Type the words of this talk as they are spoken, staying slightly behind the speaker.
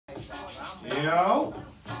Yo.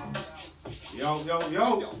 Yo, yo,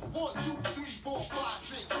 yo. 1, 2, 3, 4, 5,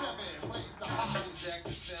 6,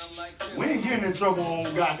 7. We ain't getting in trouble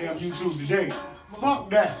on goddamn YouTube today. Fuck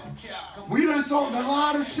that. We done talked a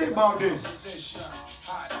lot of shit about this.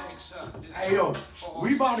 Hey yo,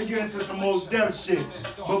 we about to get into some most depth shit.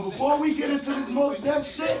 But before we get into this most depth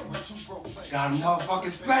shit, got a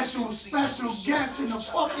motherfucking special guest in the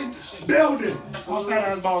fucking building. My fat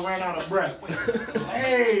ass about ran out of breath.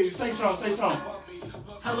 Hey, say something.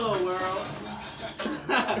 Hello world.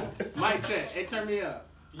 Mic check. Hey, turn me up.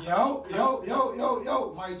 Yo.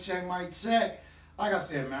 Mic check. Like I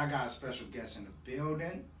said, man, I got a special guest in the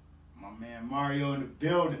building. My man Mario in the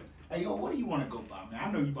building. Hey, yo, what do you want to go by, man?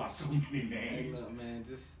 I know you bought so many names. Hey, look, man,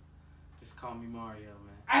 just call me Mario,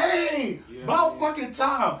 man. Hey, about fucking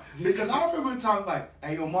time. Because I remember the time like,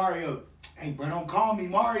 hey, yo, Mario. Hey, bro, don't call me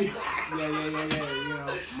Mario. Yeah. You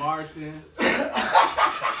know, Martian.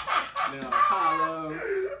 Apollo.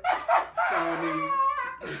 Stony.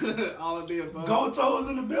 All of the above. GOTOS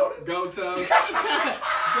in the building. GOTOS.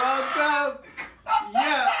 GOTOS.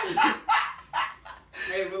 Yeah.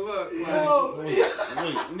 Hey, but look. Wait,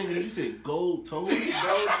 nigga, you said gold toes?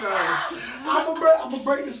 GOTOS. I'm gonna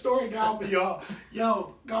break the story down for y'all.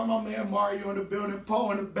 Yo, got my man Mario in the building,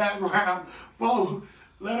 Poe in the background. Poe,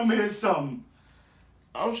 let him hear something.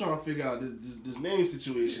 I'm trying to figure out this name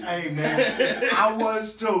situation. Hey, man, I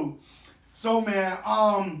was too. So, man,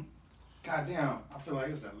 goddamn, I feel like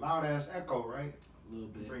it's a loud ass echo, right? A little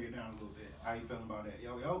bit. Bring it down a little bit. How you feeling about that?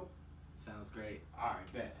 Yo. Sounds great. All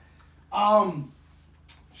right, bet.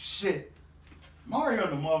 Shit. Mario in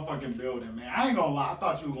the motherfucking building, man. I ain't gonna lie. I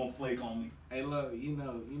thought you were gonna flake on me. Hey, look, you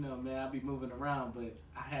know, man, I be moving around, but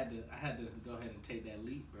I had to go ahead and take that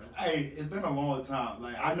leap, bro. Hey, it's been a long time.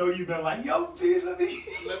 Like, I know you've been like, yo, please let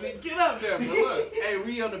me get up there, but look, hey,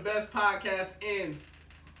 we on the best podcast in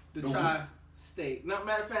the tri-state. No,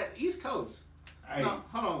 matter of fact, East Coast. Hey. No,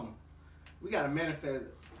 hold on. We gotta manifest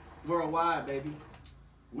worldwide, baby.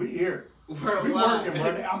 We here. Worldwide. We working,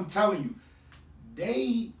 bro. I'm telling you,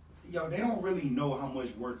 they don't really know how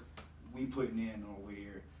much work we putting in over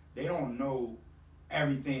here. They don't know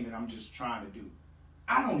everything that I'm just trying to do.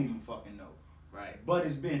 I don't even fucking know. Right. But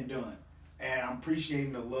it's been done. And I'm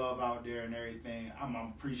appreciating the love out there and everything. I'm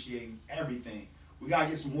appreciating everything. We gotta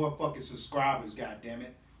get some more fucking subscribers,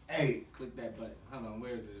 goddammit. Hey. Click that button. Hold on,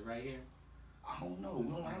 where is it? Right here? I don't know.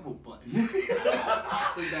 We don't have a button.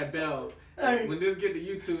 Click that bell. Hey. When this get to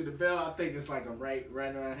YouTube, the bell, I think it's like a right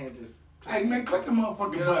around here. Just hey, man, click the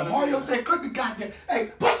motherfucking you know button. I mean? Mario said click the goddamn.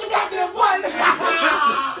 Hey, push the goddamn button.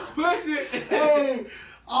 Push it. Hey,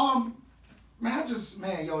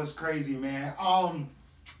 man, yo, it's crazy, man.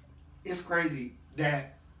 It's crazy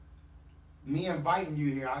that me inviting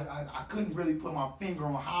you here, I couldn't really put my finger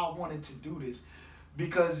on how I wanted to do this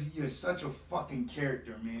because you're such a fucking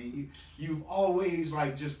character, man. You've always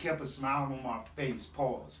like just kept a smile on my face.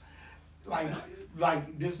 Pause.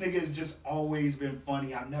 Like this nigga has just always been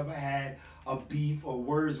funny. I never had a beef or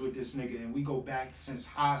words with this nigga, and we go back since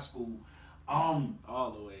high school. All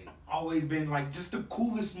the way. Always been like just the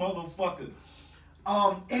coolest motherfucker.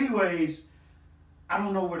 Anyways, I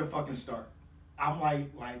don't know where to fucking start. I'm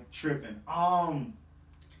like tripping. Tell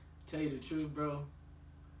you the truth, bro.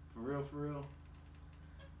 For real.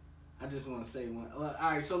 I just want to say one. All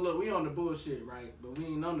right, so look, we on the bullshit, right? But we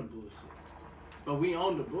ain't on the bullshit. But we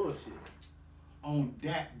on the bullshit. On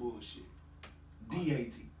that bullshit.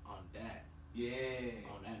 D-A-T. On that. Yeah.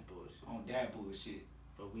 On that bullshit. On that bullshit.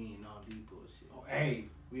 But we ain't on the bullshit. Oh, hey.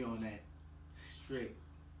 We on that strict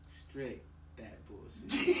that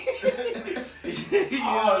bullshit. You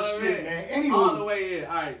know shit, man. Anyway. All the way in.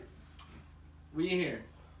 All right. We in here.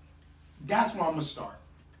 That's where I'm going to start.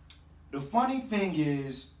 The funny thing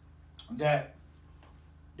is that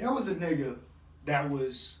there was a nigga that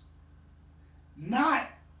was not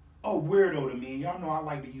a weirdo to me. Y'all know I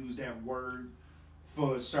like to use that word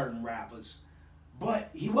for certain rappers. But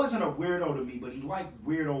he wasn't a weirdo to me, but he liked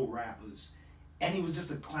weirdo rappers. And he was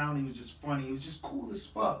just a clown. He was just funny. He was just cool as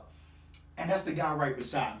fuck. And that's the guy right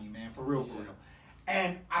beside me, man. For real.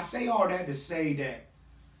 And I say all that to say that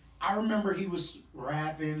I remember he was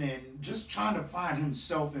rapping and just trying to find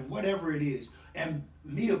himself in whatever it is. And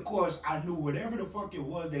me, of course, I knew whatever the fuck it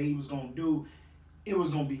was that he was going to do, it was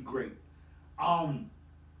going to be great.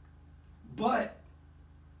 But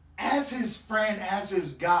as his friend, as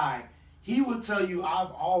his guy, he would tell you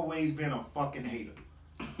I've always been a fucking hater.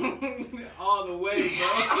 All the way, bro.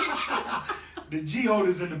 The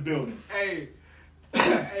GOTOS in the building. Hey,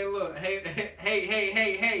 look,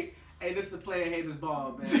 hey. Hey, this the player haters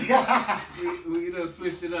ball, man. we done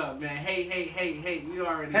switched it up, man. Hey. You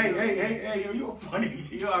already know. Hey, yo, you a funny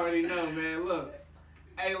nigga. You already know, man. Look.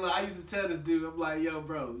 Hey, look, I used to tell this dude, I'm like, yo,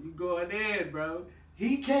 bro, you going in, bro.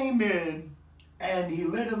 He came in and he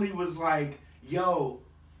literally was like, yo,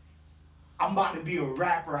 I'm about to be a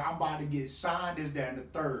rapper. I'm about to get signed, this, that, and the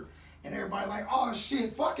third. And everybody like, oh,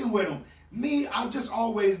 shit, fucking with him. Me, I've just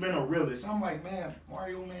always been a realist. I'm like, man,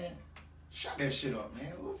 Mario, man, shut that shit up,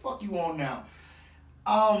 man. What the fuck you on now?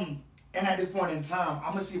 And at this point in time, I'm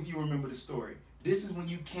going to see if you remember the story. This is when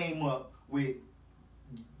you came up with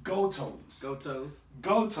GOTOS.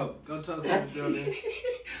 GOTOS in the building.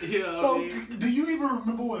 You know So, what I mean? do you even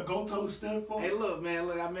remember what GOTOS stood for? Hey, look, man,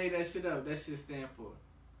 look, I made that shit up. That shit stand for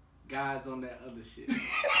guys on that other shit. And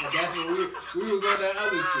that's what we was on that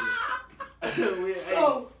other shit.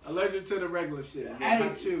 So, allergic to the regular shit. Hey,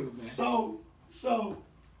 Not you, man. So,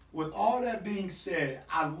 with all that being said,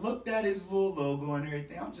 I looked at his little logo and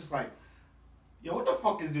everything. I'm just like, yo, what the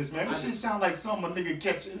fuck is this, man? This shit sound like something a nigga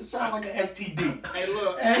catch. It sound like an STD. Hey,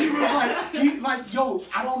 look. And he was like, yo,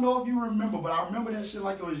 I don't know if you remember, but I remember that shit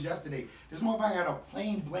like it was yesterday. This motherfucker had a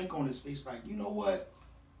plain blank on his face, like, you know what?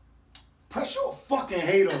 Press, you a fucking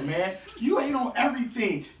hater, man. You hate on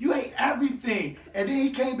everything. You hate everything. And then he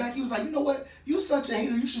came back, he was like, you know what? You such a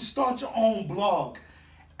hater, you should start your own blog.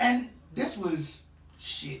 And this was,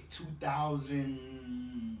 shit,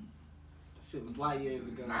 2000... Shit was light years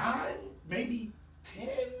ago. 9, maybe 10.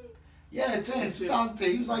 Yeah, 10,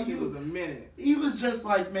 2010. He was like, you was a minute. He was just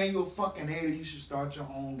like, man, you're a fucking hater. You should start your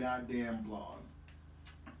own goddamn blog.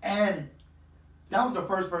 And that was the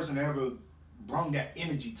first person that ever brought that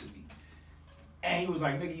energy to me. And he was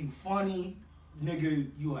like, nigga, you funny. Nigga,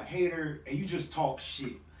 you a hater. And you just talk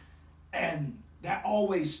shit. And that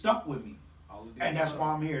always stuck with me. And that's why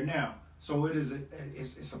I'm here now. So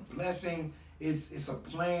it's a blessing. It's a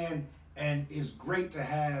plan. And it's great to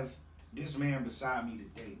have this man beside me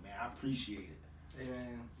today, man. I appreciate it. Hey,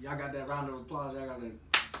 man. Y'all got that round of applause.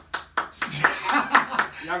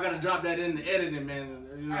 Y'all gotta drop that in the editing, man.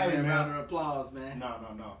 You know, Hey, that man. round of applause, man. No.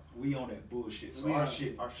 We on that bullshit. So We our are.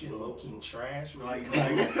 shit low key trash. Like we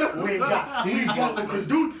ain't got the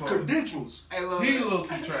credentials. Hey, look. He low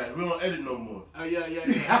key trash. We don't edit no more. Oh,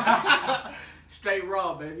 yeah. Straight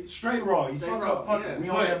raw, baby. Straight raw. You Straight fuck raw, up, fuck yeah. it. We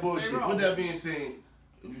on that bullshit. raw. With that being said,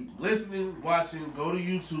 if you listening, watching, go to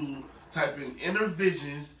YouTube, type in Inner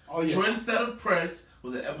Visions, Oh, yeah. Trendsetter Press,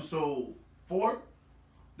 was it episode 4?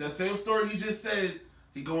 That same story he just said,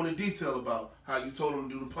 he go into detail about how you told him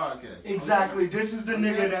to do the podcast. Exactly. This is the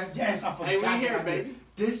nigga that, yes, I forgot. Hey, we here, that. baby.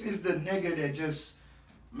 This is the nigga that just,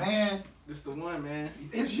 man, This the one, man.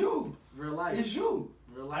 it's you. Real life. It's you.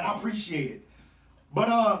 Real And I life. appreciate it.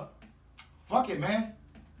 But, fuck it, man.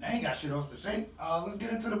 I ain't got shit else to say. Let's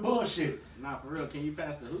get into the bullshit. Nah, for real. Can you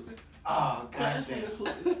pass the hookah? Oh, goddamn.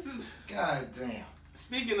 Goddamn.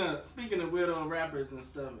 Speaking of weirdo rappers and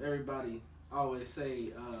stuff, everybody always say,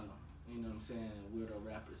 you know what I'm saying, weirdo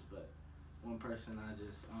rappers, but one person I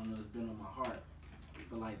don't know, it's been on my heart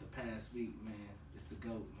for like the past week, man. It's the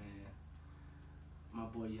GOAT, man. My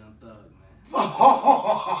boy Young Thug, man.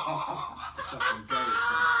 Fucking GOAT, man.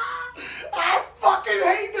 I fucking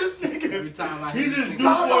hate this nigga. Every time I He hear just this do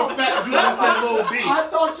nigga- for a fact you just said Lil B. I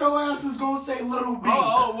thought your ass was gonna say Little B.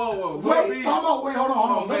 Whoa. Wait, time out. Wait, hold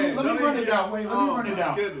on. Let man. me run it down. Wait, let me run it my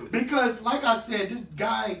down. goodness. Because, like I said, this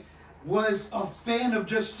guy was a fan of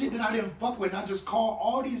just shit that I didn't fuck with. And I just call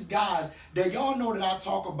all these guys that y'all know that I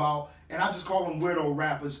talk about, and I just call them weirdo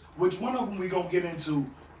rappers, which one of them we gonna get into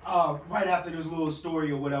right after this little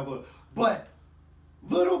story or whatever. But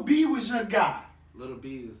Little B was your guy. Little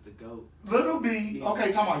B is the GOAT. Little B.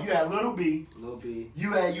 Okay, time out. You had Little B. Little B.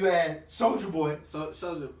 You had Soulja Boy.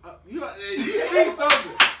 Soldier. You see Soldier.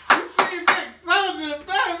 You see Big Soldier.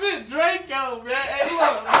 Man, Big Draco, man. Hey,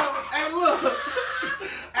 look. Hey, look.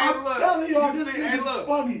 I'm telling y'all, this see- nigga's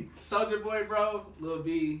funny. Soldier Boy, bro. Lil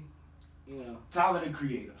B, you know. Talented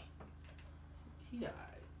creator. He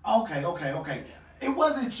alright. Okay. It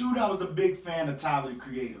wasn't you that was a big fan of Tyler the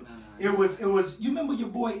Creator. Nah. It was. You remember your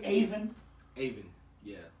boy Avon? Avon,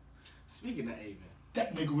 yeah. Speaking of Avon,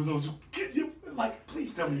 That nigga was on some. Like,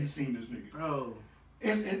 please tell me you seen this nigga. bro.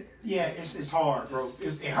 It's hard, bro.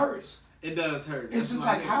 It hurts. It does hurt. It's That's just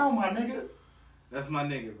my like, nigga. how, my nigga? That's my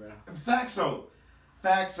nigga, bro. Facts so.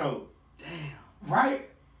 Damn. Right?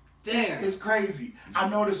 Damn. It's crazy. I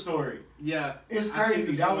know the story. Yeah. It's I seen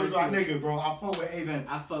crazy. the That was story, my too. ngue, bro. I fuck with Avon.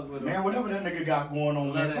 I fuck with him. Man, whatever that nigga got going on,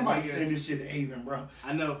 Love man. that Somebody nigga. send this shit to Avon, bro.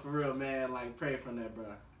 I know, for real, man. Like, pray from that, bro.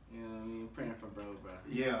 You know what I mean? Praying for bro.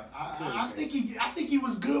 Yeah, I think he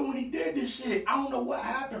was good when he did this shit. I don't know what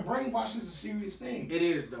happened. Brainwash is a serious thing. It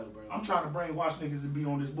is though, bro. I'm trying to brainwash niggas to be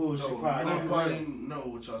on this bullshit podcast. Nobody know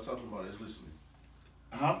what y'all talking about is listening.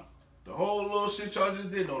 Huh? The whole little shit y'all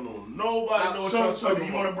just did don't know. Nobody know what y'all talking about. So do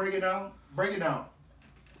you want to break it down? Break it down.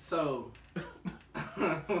 So,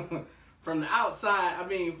 from the outside, I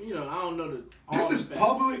mean, you know, I don't know This is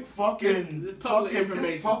public fucking this public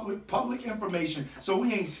information. This public information. So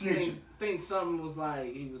we ain't snitching. Think something was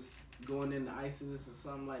like he was going into ISIS or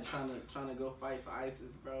something, like trying to go fight for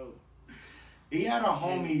ISIS, bro. He had a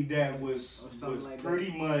homie that was like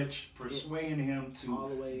pretty much persuading him all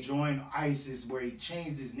the way. to join ISIS, where he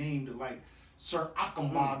changed his name to like Sir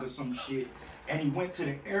Akambag or some shit, and he went to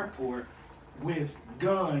the airport with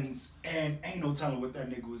guns, and ain't no telling what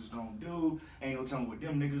that nigga was gonna do, ain't no telling what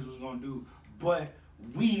them niggas was gonna do, but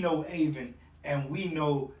we know Avon, and we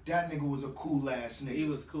know that nigga was a cool ass nigga. He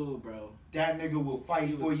was cool, bro. That nigga will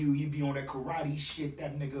fight for you. He be on that karate shit.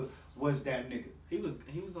 That nigga was that nigga. He was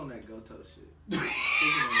on that GOTOS shit. He was on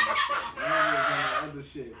that other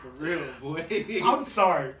shit, for real, boy. I'm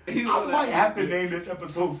sorry. I might have to name this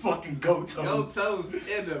episode fucking GOTOS. GOTOS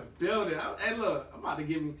in the building. Hey, look, I'm about to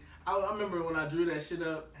give me... I remember when I drew that shit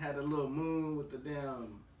up, had a little moon with the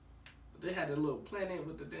damn... They had a little planet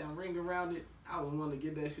with the damn ring around it. I was wanting to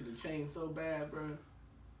get that shit to change so bad, bro.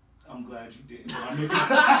 I'm glad you did.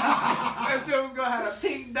 That shit was gonna have a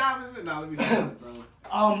pink diamonds in. Nah, let me stop, bro.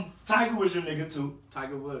 Tiger was your nigga too.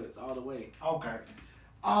 Tiger Woods, all the way. Okay.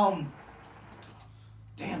 Damn,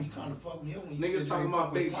 you kind of fucked me up when you Niggas said talking you about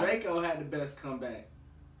fuck with Big Draco had the best comeback.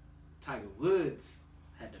 Tiger Woods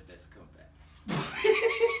had the best comeback.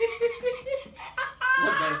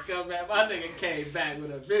 The best comeback. My nigga came back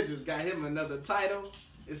with a vengeance, got him another title.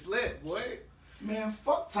 It's lit, boy. Man,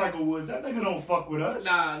 fuck Tiger Woods. That nigga don't fuck with us.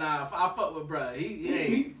 Nah, I fuck with bruh.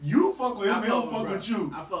 You fuck with him, he don't fuck with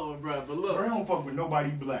you. I fuck with bruh, but look. Bro, he don't fuck with nobody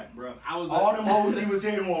black, bro. All them hoes he was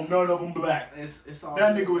hitting on, none of them black. It's all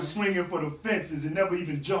that good, nigga was man. swinging for the fences and never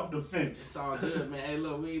even jumped the fence. It's all good, man. Hey,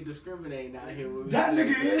 look, we ain't discriminating out here. That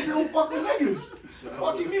nigga is, he don't fuck with niggas.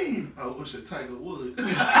 Fuck you mean? I wish a Tiger would. Tiger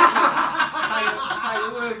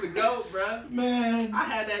Woods the GOAT, bro. Man. I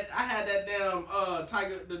had that damn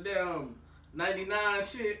the damn 99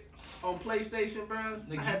 shit on PlayStation, bro.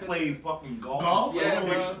 Nigga, you played fucking golf? Golf? Yeah,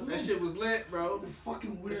 bro. That shit was lit, bro.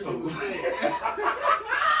 Fucking weird. That shit was lit.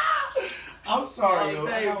 I'm sorry, yo.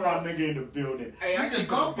 Day, I got my nigga in the building. Hey, I think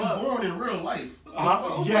golf is boring in real life.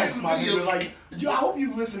 Yes, my nigga. Like, I hope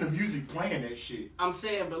you listen to music playing that shit. I'm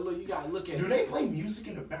saying, but look, you gotta look at it. Do they play music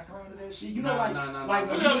in the background of that shit? You know, Nah.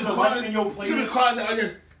 like when you selecting your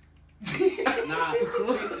playlist. Nah.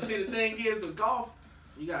 See, the thing is with golf,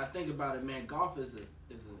 you gotta think about it, man. Golf is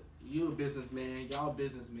you a businessman, y'all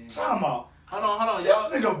businessman. Time out. Hold on. This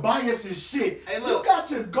nigga biased as shit. Hey, look. You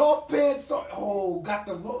got your golf pants on. Oh, got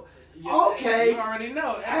the look. Okay. You already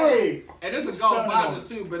know. Hey. And it's a golf visor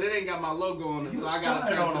too, but it ain't got my logo on it, so I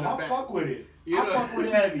gotta turn to the back. I fuck with it. You know? I fuck with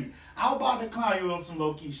it heavy. I was about to climb you on some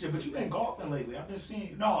low key shit, but you been golfing lately. I've been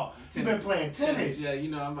seeing. No, you been playing tennis. Yeah, you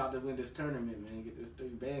know I'm about to win this tournament, man. Get this 3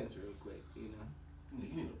 bands real quick. You know.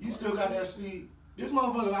 You still got that speed. This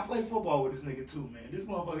motherfucker, I play football with this nigga too, man. This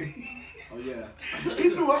motherfucker. Oh yeah. He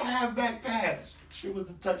threw a halfback pass. Shit was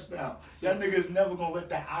a touchdown. That nigga is never gonna let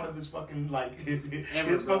that out of his fucking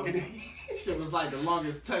his fucking. Shit was like the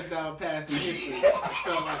longest touchdown pass in history. I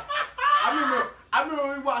felt like. I remember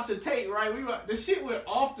when we watched the tape, right? The shit went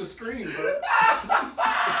off the screen, bro.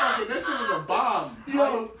 That shit was a bomb.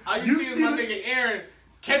 Yo, all you see is my nigga Aaron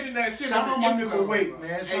catching that shit. Shout out my nigga Wait,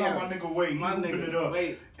 man. Shout out my nigga Wait. He opened it up.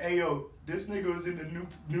 Wait. Hey yo, this nigga was in the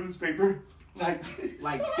newspaper like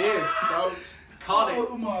this, bro. Caught it.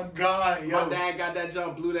 Oh my god, yo. My dad got that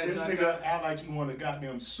jump, blew that jump. This nigga act like he won a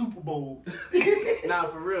goddamn Super Bowl. Nah,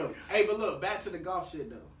 for real. Hey, but look, back to the golf shit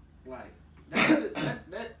though. Like,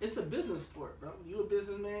 that it's a business sport, bro. You a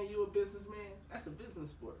businessman, that's a business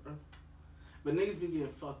sport, bro. But niggas be getting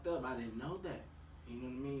fucked up. I didn't know that. You know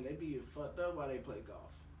what I mean? They be getting fucked up while they play golf.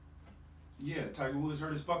 Yeah, Tiger Woods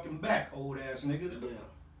hurt his fucking back, old ass nigga. Yeah.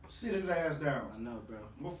 Sit his ass down. I know, bro.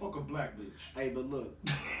 Go fuck a black bitch. Hey, but look,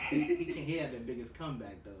 he had the biggest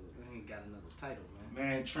comeback though. He ain't got another title, man.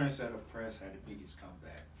 Man, Trendsetter Press had the biggest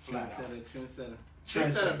comeback.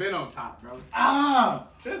 Trendsetter been on top, bro.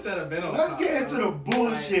 Trendsetter been on top. Let's get into the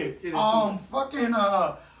bullshit. Fucking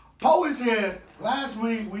Poe is here. Last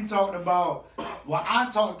week we talked about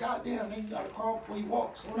goddamn, nigga, you gotta crawl before you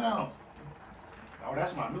walk. Slow down. Oh,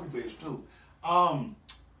 that's my new bitch too.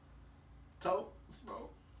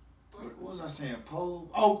 What was I saying? Poe.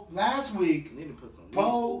 Oh, last week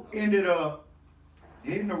Poe ended up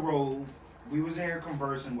hitting the road we was in here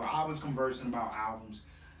conversing. Well, I was conversing about albums,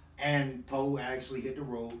 and Poe actually hit the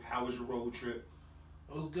road. How was your road trip?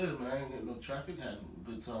 It was good, man. I ain't getting no traffic. Had a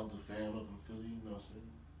good time with the fam up in Philly. You know what I'm saying?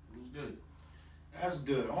 It was good. That's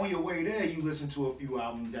good. On your way there, you listened to a few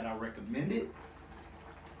albums that I recommended.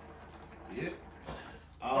 Yeah.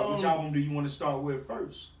 Which album do you want to start with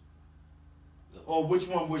first? Or which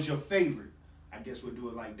one was your favorite? I guess we'll do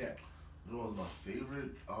it like that. You know what was my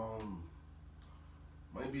favorite?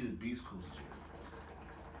 Might be the Beast Coast jam.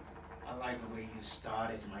 I like the way you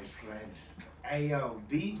started, my friend. Hey yo,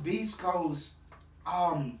 Beast Coast.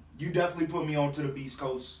 You definitely put me onto the Beast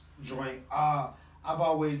Coast joint. I've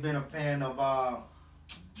always been a fan of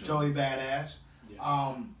Joey Badass.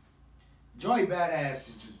 Yeah. Joey Badass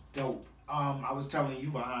is just dope. I was telling you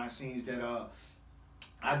behind the scenes that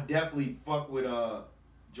I definitely fuck with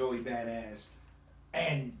Joey Badass,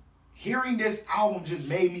 and hearing this album just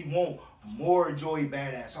made me want more Joey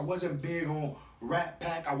Badass. I wasn't big on Rat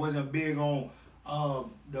Pack. I wasn't big on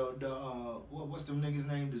what's them niggas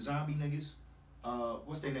name? The zombie niggas.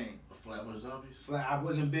 What's their name? Flatbush Zombies. I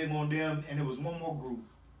wasn't big on them, and there was one more group.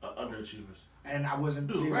 Underachievers. And I wasn't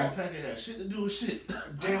Dude, big Rat on. Pack ain't had shit to do with shit.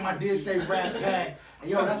 Damn, I did say Rat Pack.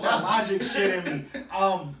 Yo, that's that Logic shit in me.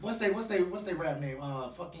 What's they rap name?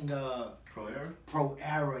 Pro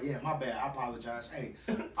Era. Yeah, my bad. I apologize. Hey,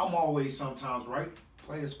 I'm always sometimes right.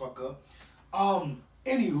 Players fuck up.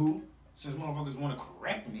 Anywho, since motherfuckers want to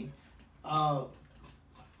correct me,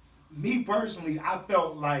 me personally, I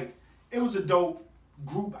felt like it was a dope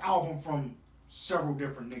group album from several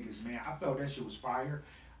different niggas, man. I felt that shit was fire.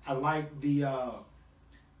 I like the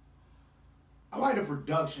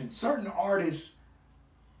production. Certain artists,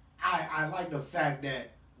 I like the fact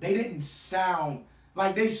that they didn't sound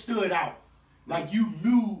like they stood out. Like you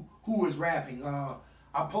knew who was rapping. I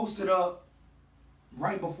posted up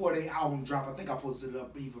right before the album dropped. I think I posted it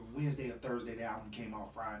up either Wednesday or Thursday. The album came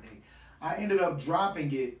out Friday. I ended up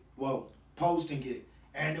posting it,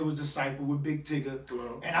 and it was the cypher with Big Tigger.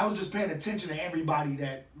 Hello. And I was just paying attention to everybody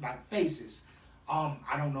that like faces.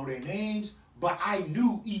 I don't know their names, but I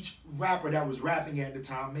knew each rapper that was rapping at the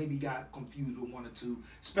time. Maybe got confused with one or two,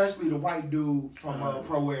 especially the white dude from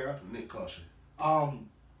Pro Era. Nick Caution.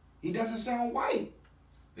 He doesn't sound white.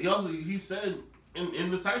 He said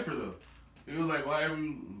in the cipher though, he was like, why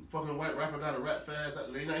every fucking white rapper got a rap fast?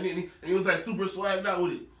 And he was like super swagged out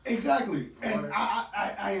with it. Exactly, and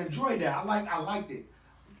I enjoyed that. I liked it.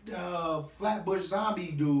 The Flatbush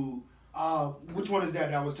Zombie dude. Which one is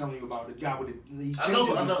that I was telling you about? The guy with the I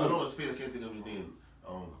know it's fair. I can't think of his name.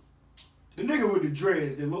 The nigga with the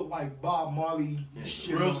dreads that look like Bob Marley. Yeah,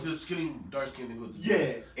 shit. real skinny, dark skinned nigga with the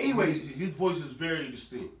Yeah. Anyways, his voice is very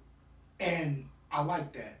distinct. and I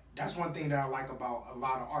like that. That's one thing that I like about a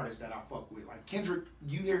lot of artists that I fuck with. Like Kendrick,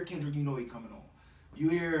 you hear Kendrick, you know he coming on. You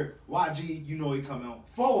hear YG, you know he coming on.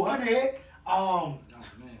 400. Oh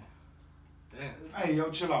man, damn. Hey yo,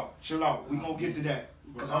 chill out. We gonna get to that.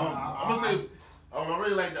 But, I'm gonna say, I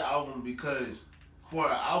really like the album because for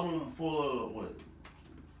an album full of what,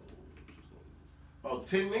 about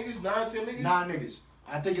 10 niggas, 10 niggas. 9 niggas.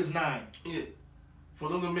 I think it's 9. Yeah, for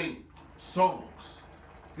them to make songs,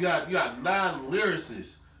 you got 9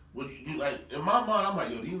 lyricists. What you like? In my mind, I'm like,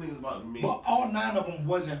 yo, these niggas about to make. But all 9 of them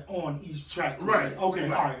wasn't on each track. Right. Okay.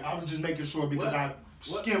 Right. All right. I was just making sure because I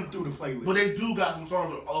skimmed through the playlist. But they do got some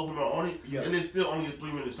songs that all of them are on it, Yeah. and it's still only a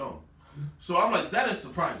 3-minute song. So I'm like, that is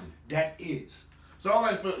surprising. That is. So I'm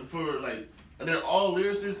like, for like, and they're all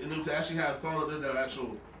lyricists, and then to actually have songs that are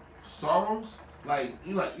actual songs, like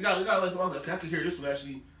you gotta like, okay, I can hear this one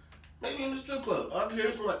actually, maybe in the strip club. I can hear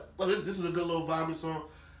this one like this is a good little vibing song.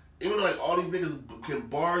 Even though like all these niggas can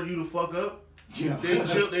bar you the fuck up, Yeah.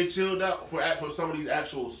 they chilled out for some of these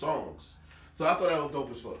actual songs. So I thought that was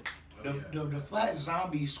dope as fuck. The Flat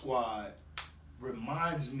Zombie Squad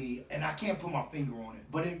reminds me, and I can't put my finger on it,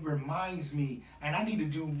 but it reminds me, and I need to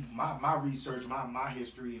do my research, my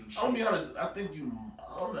history and shit. I'm gonna be honest. I think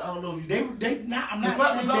I don't know if you. They not. I'm not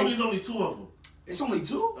Flatbush saying Zombies only 2 of them. It's only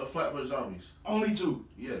 2. Flatbush Zombies. Only 2.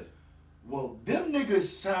 Yeah. Well, them niggas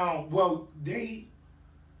sound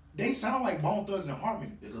they sound like Bone Thugs and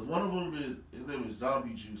Harmony. Because one of them his name is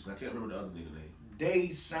Zombie Juice, and I can't remember the other nigga name. They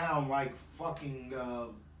sound like fucking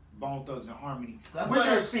Bone Thugs and Harmony That's when like-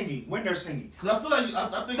 they're singing. Because I feel like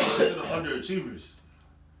I think they're the underachievers.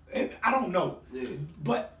 I don't know, Yeah.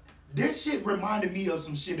 but this shit reminded me of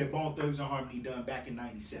some shit that Bone Thugs and Harmony done back in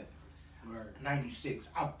 '97, Right. '96.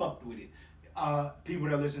 I fucked with it. People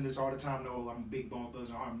that listen to this all the time know I'm a big Bone Thugs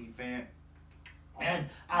and Harmony fan, and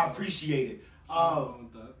I appreciate it.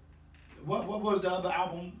 What was the other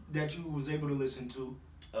album that you was able to listen to?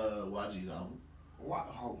 YG's album.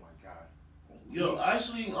 Oh my god. Yo,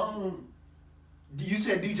 actually, You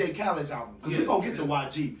said DJ Khaled's album. Because we gonna get to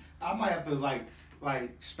YG. I might have to like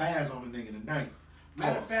spaz on the nigga tonight.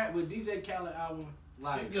 Matter of fact, with DJ Khaled album,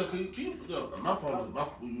 like Yo, can you my phone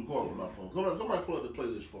you record with my phone. Somebody pull up the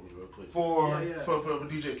playlist for me real quick. For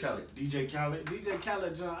DJ Khaled. DJ Khaled. DJ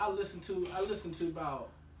Khaled, John, I listened to about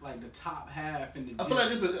like the top half in the. I feel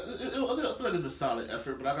like it's a solid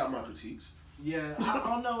effort, but I got my critiques. Yeah, I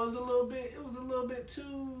don't know. It was a little bit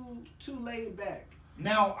too laid back.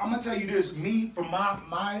 Now I'm gonna tell you this. Me, from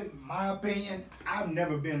my opinion, I've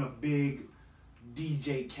never been a big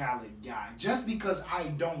DJ Khaled guy. Just because I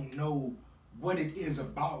don't know what it is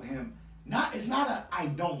about him. It's not a I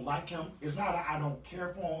don't like him. It's not a I don't care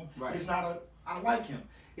for him. Right. It's not a I like him.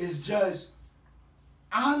 It's just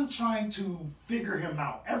I'm trying to figure him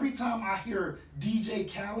out. Every time I hear DJ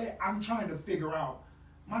Khaled, I'm trying to figure out,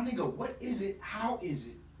 my nigga, what is it? How is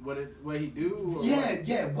it? What he do? Or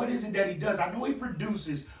Yeah. What is it that he does? I know he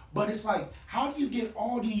produces, but it's like, how do you get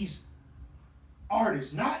all these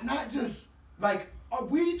artists? Not just like, are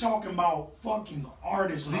we talking about fucking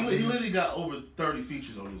artists? He literally got over 30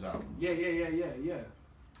 features on his album. Yeah.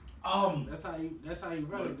 That's how he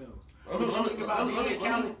run it though. Let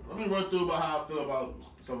me run through about how I feel about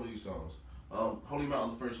some of these songs. Holy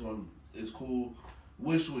Mountain, the first one, is cool.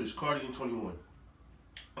 Wish, Cardi and 21.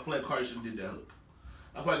 I feel like Cardi should have did that hook.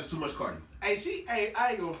 I feel like it's too much Cardi. Hey,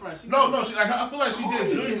 I ain't gonna front. I feel like she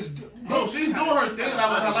did good. No, she's doing her thing.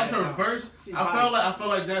 I liked her verse. I felt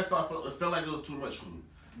like that song. It felt like it was too much for me.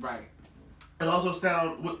 Right. It also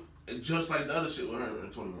sounded just like the other shit with her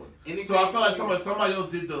in 21. Anything so I feel like somebody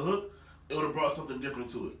else did the hook, it would have brought something different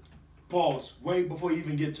to it. Pause. Wait before you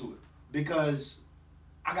even get to it. Because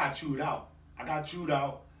I got chewed out.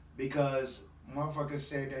 Because motherfuckers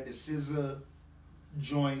said that the SZA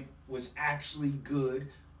joint was actually good.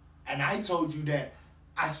 And I told you that.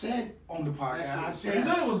 I said on the podcast, I said,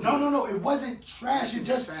 no, it wasn't trash. It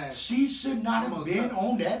just, she should not have been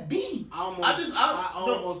on that beat. I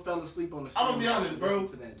almost fell asleep on the screen. I'm gonna be honest, bro.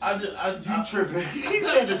 You tripping. He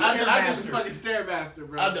said the Stairmaster. Fucking Stairmaster,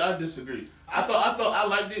 bro. I disagree. I thought I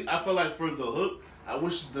liked it. I felt like for the hook, I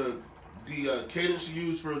wish the cadence she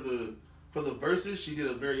used for the verses, she did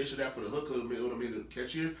a variation of that for the hook. It would have made it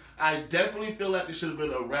catchier. I definitely feel like it should have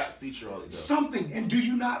been a rap feature on it. Something. And do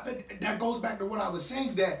you not? That goes back to what I was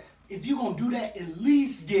saying, that if you're going to do that, at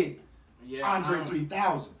least get Andre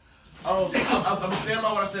 3000. I'm standing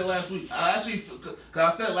by what I said last week. Because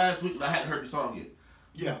I said last week and I hadn't heard the song yet.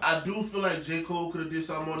 Yeah. I do feel like J. Cole could have did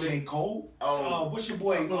something on it. J. Cole? What's your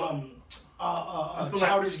boy?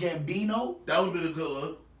 Childish Gambino? That would have been a good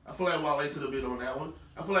look. I feel like Wale could have been on that one.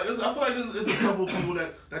 I feel like there's a couple people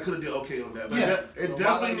that could have did okay on that. But it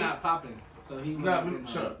definitely not popping. So he shut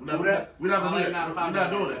up. We're not gonna do that. We're not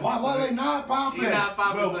doing that. Why Wale not popping? He's not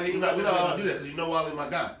popping, bro, so we're not gonna do that because you know Wale my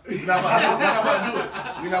guy. We're not about to do it.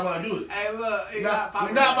 We're not about to do it. Hey, look, he's not popping.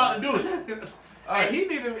 We're not about to do it.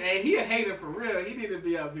 Hey, he a hater for real. He need to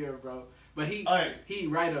be up here, bro. But he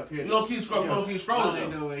right up here. We gonna keep scrolling.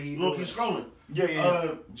 We gonna keep scrolling.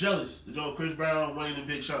 Yeah. Jealous. The joint Chris Brown, Wayne, and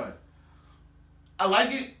Big Sean. I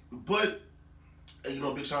like it, but you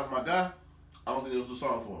know Big Sean's my guy. I don't think it was a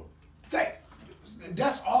song for him.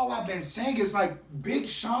 That's all I've been saying is like Big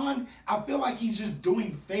Sean, I feel like he's just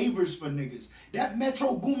doing favors for niggas. That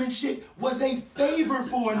Metro Boomin shit was a favor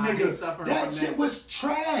for a nigga. That shit was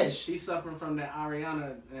trash. He's suffering from that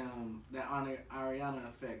Ariana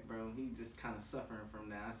effect, bro. He just kind of suffering from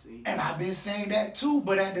that. I see. And I've been saying that too,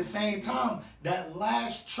 but at the same time, that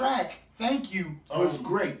last track, Thank You, was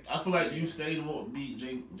great. I feel like You Stayed won't beat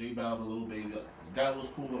J Balvin, Lil Baby. That was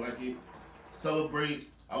cool. I like it. Celebrate.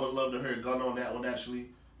 I would love to hear Gun on that one actually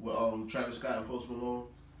with Travis Scott and Post Malone.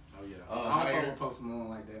 Oh yeah. I don't fuck with Post Malone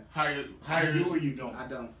like that. Higher. You or you don't? I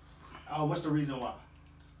don't. What's the reason why?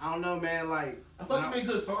 I don't know, man. Like I feel like he made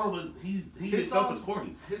good songs, but he himself is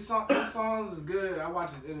corny. His songs is good. I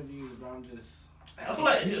watch his interviews, but I feel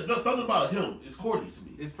like something about him is corny to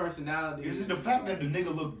me. His personality. Is it the fact that the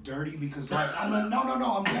nigga look dirty? Because like I'm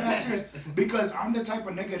dead serious. Because I'm the type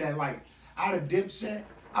of nigga that like out of Dipset,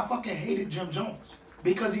 I fucking hated Jim Jones.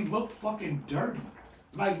 Because he looked fucking dirty.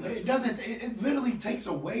 Like, it literally takes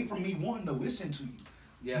away from me wanting to listen to you.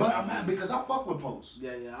 Yeah. But I'm not, because I fuck with Post.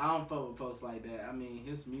 Yeah, I don't fuck with Post like that. I mean,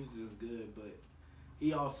 his music is good, but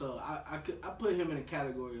he also, I put him in a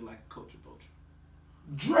category like a culture vulture.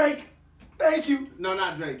 Drake, thank you. No,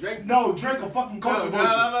 not Drake. No, Drake a fucking culture vulture.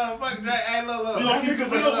 No, fuck Drake. Hey, look. We gonna keep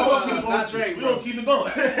it going. Not Drake. We gonna keep it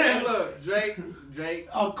going. Hey, look, Drake Drake.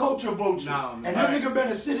 A culture vulture. No, and that nigga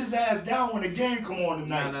better sit his ass down when the game come on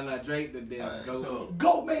tonight. No. Drake the damn goat. So,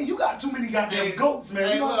 Goat, man, you got too many goddamn goats, man.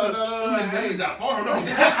 Hey, You look, have to- they got far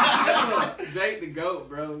enough. Drake the goat,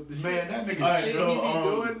 bro. The Man, that nigga Alright, shit so, he be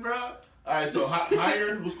doing, bro. Alright, so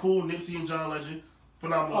Higher was cool. Nipsey and John Legend.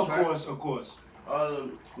 Phenomenal Of track. course.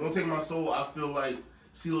 Won't Take My Soul, I feel like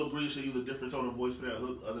CeeLo Green should use a different tone of voice for that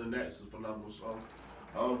hook. Other than that, it's a phenomenal song.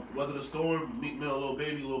 Weather the Storm, Meek Mill, Lil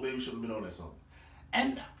Baby. Lil Baby shouldn't have been on that song.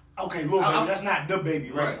 And okay, Lil Baby, that's not the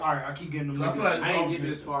baby, right? Right. All right, I keep getting them. I feel like I ain't get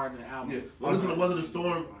this far in the album. Yeah, well, listen to Weather the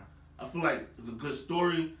Storm. I feel like it's a good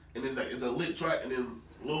story, and it's a lit track, and then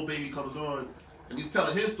Lil Baby comes on, and he's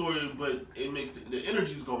telling his story, but it makes the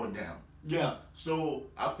energy's going down. Yeah. So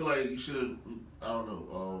I feel like you should, I don't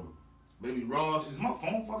know, maybe Ross. Is my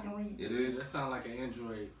phone fucking ringing? It is. That sound like an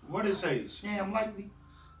Android. What it say? Scam likely?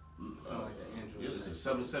 Sound like an Android. Yeah, it's a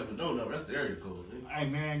 77. No, that's the area code. Hey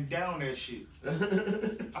man, down that shit.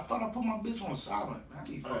 I thought I put my bitch on silent. I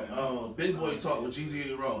be fucking. Big Boy Talk with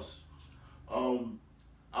Jeezy and Ross. I would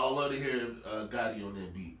love to hear Gotti on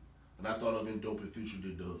that beat, and I thought it would have been dope if Future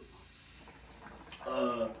did the hook.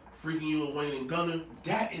 Freaking You with Wayne and Gunna.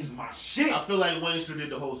 That is my shit. I feel like Wayne should have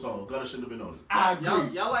did the whole song. Gunna shouldn't have been on it. I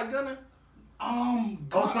agree. Y'all like Gunna? On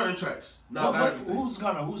certain tracks. Not everything. Who's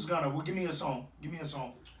Gunna? Well, give me a song.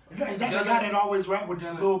 Is that the guy that always rap with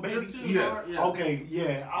Lil Baby? Yeah. Okay,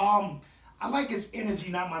 yeah. I like his energy,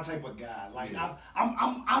 not my type of guy. Like Yeah.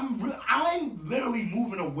 I'm literally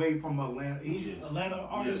moving away from Atlanta. He's Atlanta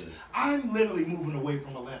artist. Yeah. I'm literally moving away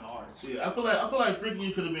from Atlanta artists. Yeah, I feel like Freaking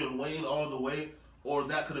You could have been Wayne all the way, or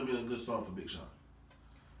that could have been a good song for Big Sean.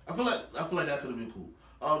 I feel like that could have been cool.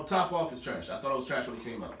 Top Off is trash. I thought it was trash when it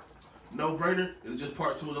came out. No Brainer is just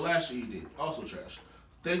part 2 of the last shit he did. Also trash.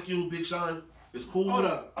 Thank You, Big Sean. It's cool. Hold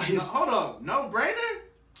up. No Brainer?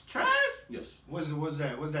 Trash? Yes. What's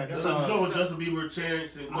that? That's a joke with Justin Bieber,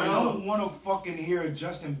 Chance, and I don't want to fucking hear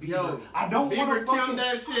Justin Bieber. Yo, I don't want Bieber to fucking. killed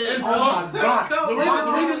that shit. Oh my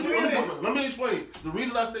god. Let me explain. The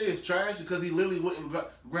reason I say it's trash is because he literally went and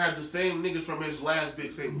grabbed the same niggas from his last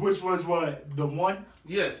big single. Which was what? The one?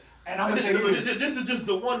 Yes. And I'm gonna tell you this. This is just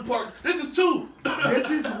the one part. This is 2. This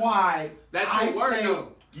is why That I shit work say,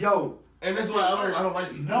 though. yo, And that's why I don't like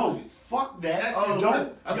it. no, fuck that. That shit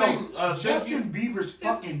Don't. I think, Justin Bieber's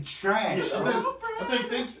fucking trash. I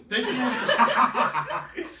think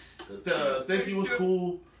Thank You was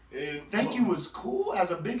cool. And Thank You was cool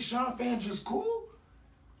as a Big Sean fan, just cool.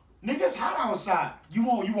 Niggas hot outside. You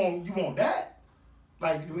want that?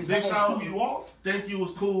 Like, is that gonna cool you off? Thank You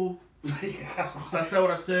was cool. So I said what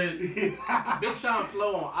I said. Big Sean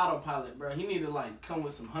flow on autopilot, bro. He need to like come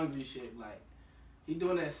with some hungry shit. Like he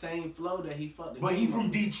doing that same flow that he fucked. But he from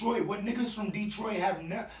Detroit. What niggas from Detroit have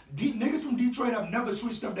niggas from Detroit have never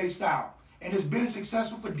switched up their style, and it's been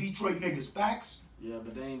successful for Detroit niggas. Facts. Yeah,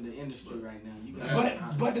 but they ain't the industry right now. You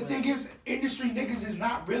got. But the thing is, industry niggas is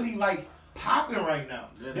not really like popping right now.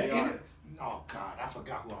 Yeah, they are. Oh God, I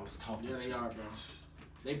forgot who I was talking to. Yeah, they are, bro.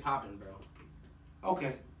 They popping, bro.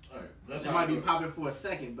 Okay. All right, that's They how might I be feel. popping for a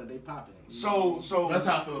second, but they popping. So That's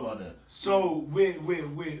how I feel about that. So with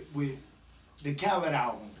the Khaled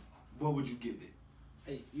album, what would you give it?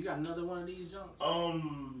 Hey, you got another one of these jumps? Oh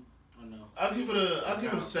no. I'll give it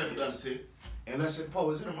a 7 out of 10. And let's say,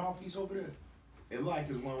 Poe, is it a mouthpiece over there? It like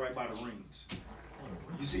is one right by the rings.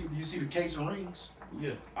 You see the case of rings?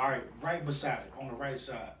 Yeah. All right, right beside it, on the right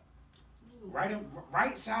side.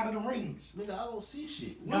 Right side of the rings. Nigga, I don't see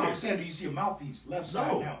shit. No, I'm saying, do you see a mouthpiece? Left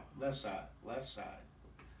side No. now. Left side.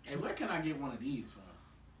 Hey, where can I get one of these from?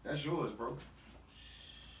 That's yours, bro.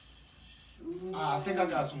 I think I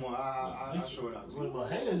got some more. I'll show it out to you. My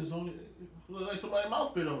hands is on it. Look like somebody's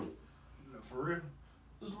mouth been on it. For real?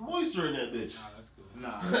 There's moisture in that bitch. Nah, that's cool.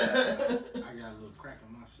 Nah. I got a little crack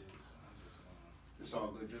in my shit, so I'm just It's all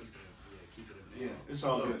good. Just keep it in yeah, there. it's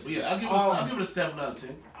all good. But yeah, I'll give it a 7 out of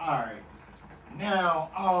 10. All right.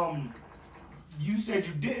 Now, you said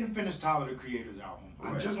you didn't finish Tyler the Creator's album.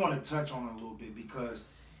 Right. I just want to touch on it a little bit because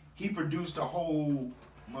he produced a whole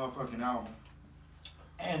motherfucking album.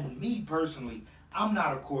 And me personally, I'm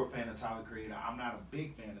not a core fan of Tyler the Creator. I'm not a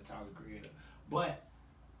big fan of Tyler the Creator. But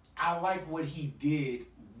I like what he did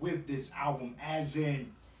with this album, as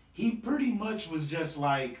in, he pretty much was just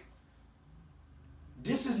like,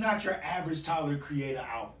 this is not your average Tyler the Creator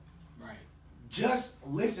album. Right. Just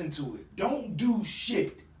listen to it. Don't do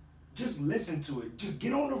shit. Just listen to it. Just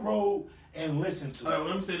get on the road and listen to All right, it.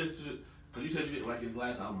 well, let me say this because you said you didn't like his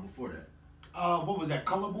last album before that. What was that?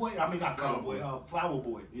 Color Boy? I mean, not Color Flower Boy. Boy. Flower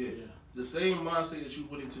Boy. Yeah. The same mindset that you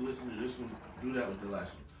put into listening to this one, do that with the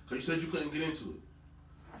last one. Because you said you couldn't get into it.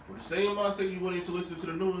 With the same mindset you wanted to listen to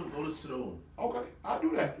the new one, go listen to the old one. Okay, I'll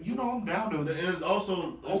do that. You know I'm down to And it's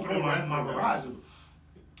also opening my horizon.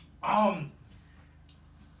 What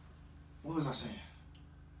was I saying?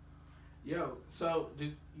 Yo, so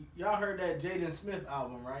did y'all heard that Jaden Smith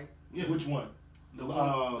album, right? Yeah. Which one? The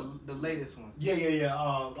latest one. Yeah.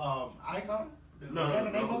 Icon? No, Is that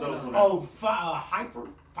the name no, of no, it? no. Oh, Hyper?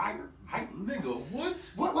 Nigga,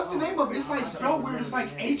 what? What's the name of it? It's like spelled weird. It's like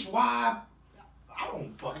HY. I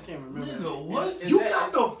don't I fucking. can't remember. Nigga, what? Is You that-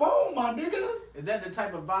 got the phone, my nigga. Is that the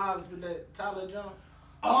type of vibes with that Tyler John?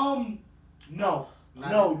 No.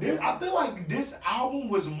 No, I feel like this album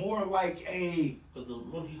was more like a.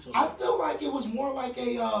 I feel like it was more like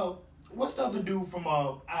a. What's the other dude from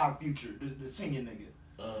Our Future? The singing nigga.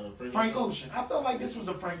 Frank Ocean. I felt like this was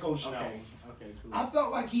a Frank Ocean album. Okay, cool. I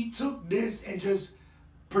felt like he took this and just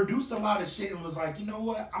produced a lot of shit and was like, you know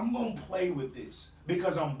what? I'm gonna play with this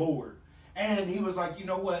because I'm bored. And he was like, you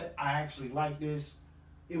know what? I actually like this.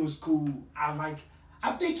 It was cool. I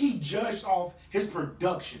think he judged off his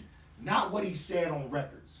production, not what he said on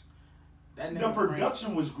records. The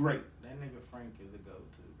production was great. That nigga Frank is a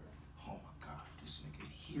go-to, bro. Oh my God, this nigga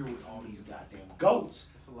here with all these goddamn goats.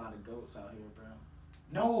 There's a lot of goats out here, bro.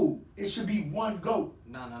 No, it should be one goat.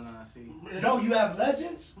 No, see. No, you have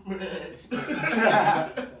legends.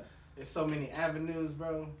 It's so many avenues,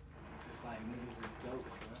 bro. Just like niggas just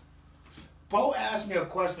goats, bro. Bo asked me a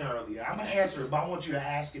question earlier. I'm gonna answer it, but I want you to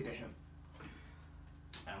ask it to him.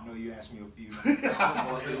 I know you asked me a few.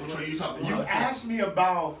 Which one you talking You about? asked me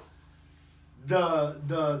about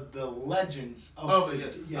the legends of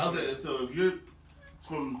Okay, so if you're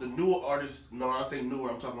from the newer artists, no, when I say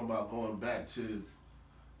newer, I'm talking about going back to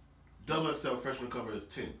Double XL freshman cover is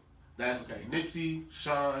 10. That's Okay. Nipsey,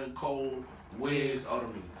 Sean, Cole, Wiz, all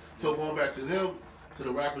them niggas. So going back to them, to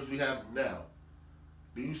the rappers we have now,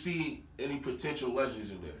 do you see any potential legends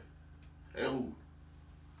in there? And who?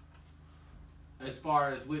 As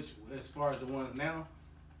far as the ones now?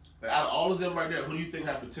 Like, out of all of them right there, who do you think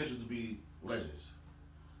have potential to be legends?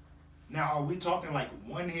 Now, are we talking like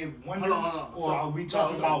one hit wonders, Hold on. or are we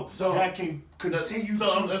talking about that can continue to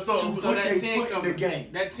so put that their 10 foot in cover. the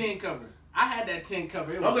game? That 10 cover. I had that 10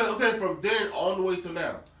 cover. It was, I'm saying from there all the way to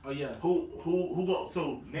now. oh yeah. Who going?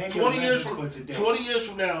 So Name your 20 years legends from for today. 20 years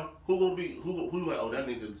from now, who gonna be who like? Oh, that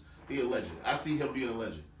nigga's he a legend. I see him being a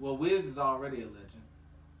legend. Well, Wiz is already a legend.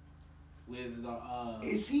 Wiz is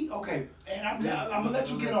Is he okay? And I'm Wiz gonna is let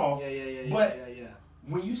you a get legend. off. Yeah. But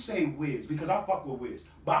when you say Wiz, because I fuck with Wiz,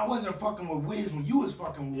 but I wasn't fucking with Wiz when you was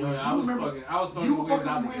fucking with Yeah, Wiz. I was fucking You were with Wiz fucking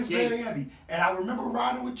out with the Wiz gate. very heavy, and I remember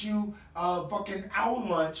riding with you, fucking our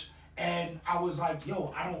lunch. And I was like,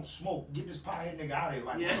 yo, I don't smoke. Get this pie nigga out of here.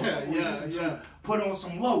 Like, what we listen to? Put on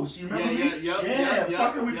some Lows. You remember me? Yeah,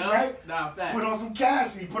 fucking with you, right? Nah, fact. Put on some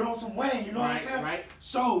Cassidy. Put on some Wayne. You know what I'm saying? Right.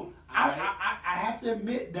 So, I have to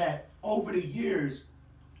admit that over the years,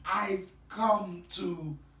 I've come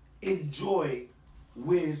to enjoy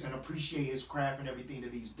Wiz and appreciate his craft and everything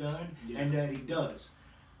that he's done and that he does.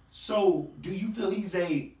 So, do you feel he's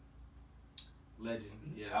a... Legend,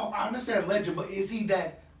 yeah. Oh, I understand legend, but is he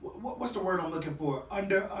that... What's the word I'm looking for?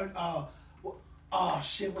 Shit, what's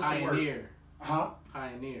the word? Pioneer. Huh?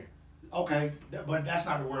 Pioneer. Okay, but that's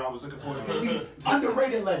not the word I was looking for. Is he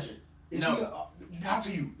underrated legend? Is No. he not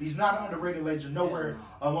to you? He's not an underrated legend nowhere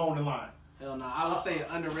along the line. Hell no. I would say an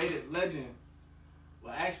underrated legend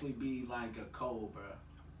will actually be like a Cole, bro.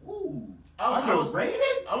 Ooh, underrated? underrated?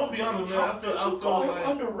 I'm gonna be honest, man. I You call feel him like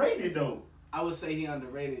underrated though. I would say he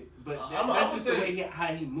underrated, but I that's would just the say- way how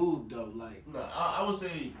he moved though. Like, no, I would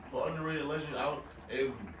say for underrated legend,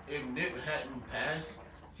 if Nip hadn't passed,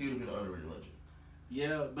 he would have been an underrated legend.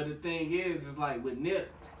 yeah. But the thing is like with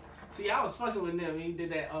Nip. See, I was fucking with Nip when he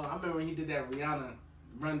did that. I remember when he did that Rihanna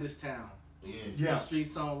 "Run This Town." Yeah. The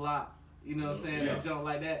streets on lock. You know what I'm saying? Yeah. That jump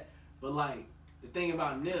like that. But like the thing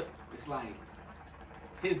about Nip, it's like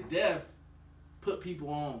his death put people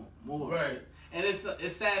on more. Right. And it's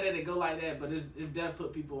sad that it go like that, but it's death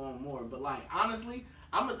put people on more. But like honestly,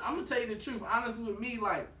 I'm gonna tell you the truth. Honestly, with me,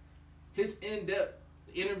 like his in-depth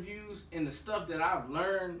interviews and the stuff that I've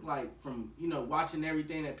learned, like from watching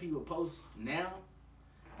everything that people post now,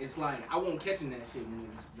 it's like I wasn't catching that shit when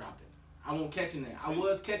it was dropping. I wasn't catching that. I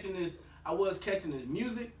was catching his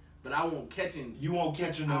music, but I wasn't catching. You won't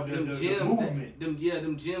catching the gems movement.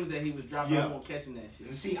 them gems that he was dropping. Yeah. I wasn't catching that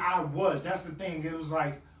shit. See, I was. That's the thing. It was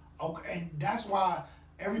like, okay, and that's why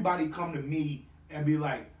everybody come to me and be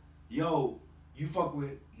like, yo, you fuck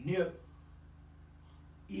with Nip,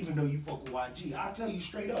 even though you fuck with YG. I'll tell you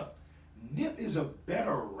straight up, Nip is a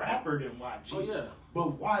better rapper than YG. Oh yeah.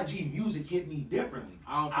 But YG music hit me differently.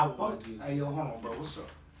 I don't fuck with YG. Hey, yo, hold on, bro. What's up?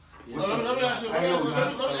 Yeah. What's up? Let me ask you. Let me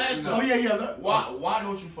ask you. Oh yeah. Why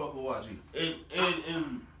don't you fuck with YG?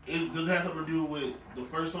 And does it have something to do with the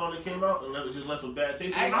first song that came out and it just left a bad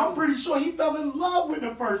taste? Actually, I'm pretty sure he fell in love with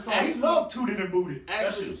the first song. He loved Tooted and Booted.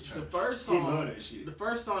 Actually, was trash. the first He song, loved that shit. the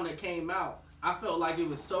first song that came out, I felt like it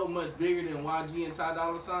was so much bigger than YG and Ty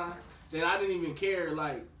Dolla $ign that I didn't even care.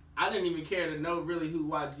 Like, I didn't even care to know really who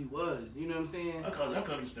YG was. You know what I'm saying? I can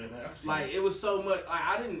understand that. I can see Like, that. it was so much. Like,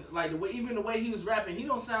 I didn't like the way. Even the way he was rapping, he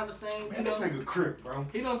don't sound the same. Man, this nigga Crip, bro.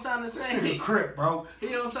 He don't sound the This same. nigga Crip, bro. He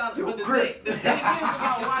don't sound. You But the Crip. thing is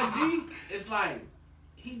about YG, it's like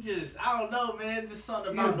he just. I don't know, man. Just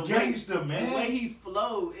something He about a the gangster, way, man. the way he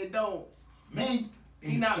flow. It don't. Man,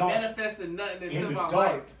 He not dark. manifesting nothing In into the my dark.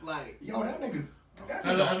 life. Like. Yo, that nigga.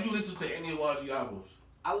 Have you listened to any of YG albums?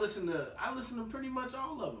 I listen to pretty much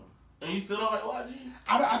all of them. And you still don't like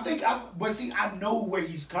YG? But see, I know where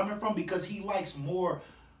he's coming from because he likes more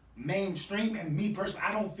mainstream, and me personally,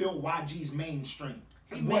 I don't feel YG's mainstream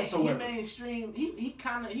whatsoever. He mainstream.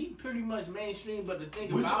 He pretty much mainstream. But the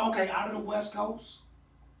thing Which, about okay, out of the West Coast,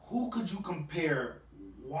 who could you compare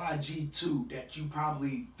YG to that you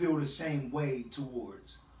probably feel the same way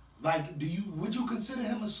towards? Like, would you consider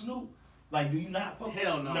him a Snoop? Like, do you not?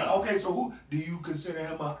 Hell no. Okay, so who do you consider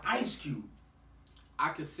him a Ice Cube? I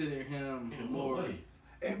consider him more.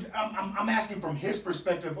 And I'm asking from his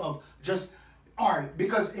perspective of just, all right,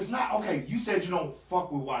 because it's not, okay, you said you don't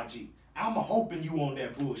fuck with YG. I'm hoping you on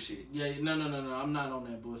that bullshit. Yeah, no. I'm not on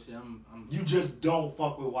that bullshit. I'm You just don't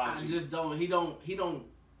fuck with YG. I just don't. He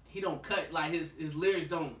don't cut, like his lyrics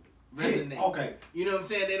don't resonate. Yeah, okay. You know what I'm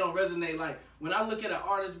saying? They don't resonate. Like when I look at an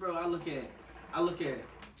artist, bro, I look at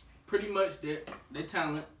pretty much their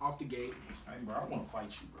talent off the gate. Hey, bro, I want to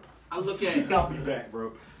fight you, bro. I look at I'll be back,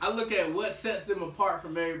 bro. I look at what sets them apart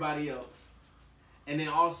from everybody else, and then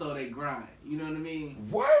also they grind. You know what I mean?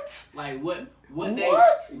 What? Like what What?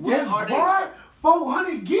 What are they? bar?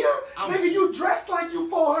 400 gear? I'm- Nigga, you dressed like you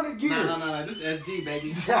 400 gear. No. This is SG,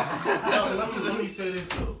 baby. Let me say this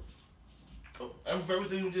though. For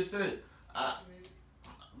everything you just said,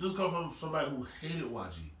 this comes from somebody who hated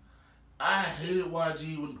YG. I hated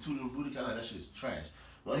YG with the Tootie and Booty kind of that shit's trash.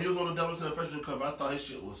 When he was on the Double 10 freshman cover, I thought his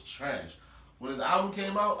shit was trash. When his album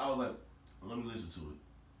came out, I was like, let me listen to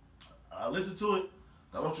it. I listened to it.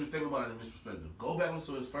 I want you to think about it in this perspective. Go back and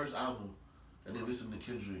listen to his first album, and then listen to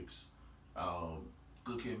Kendrick's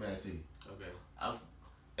Good Kid, Mad City. Okay. I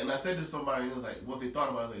said to somebody, and it was like, what they thought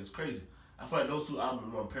about it, it's crazy. I feel like those two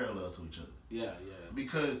albums run parallel to each other. Yeah.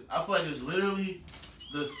 Because I feel like it's literally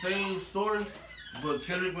the same story, but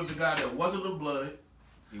Kendrick was the guy that wasn't the blood.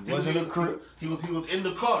 He wasn't a crip. He was in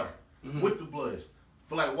the car with the Bloods.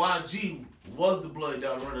 For like YG was the blood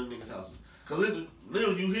down running niggas' houses. Cause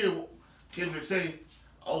literally you hear Kendrick say,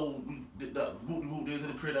 "Oh, we did this in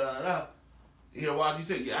the crib, da da da." You hear YG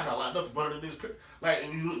say, "Yeah, I got locked up for running the niggas' crib." Like,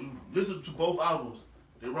 and you listen to both albums,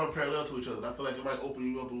 they run parallel to each other. And I feel like it might open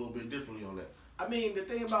you up a little bit differently on that. I mean, the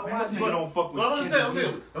thing about Man, this YG, nigga don't fuck with But I'm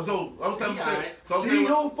Kendrick. saying. See, he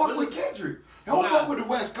don't fuck with Kendrick. He don't fuck with the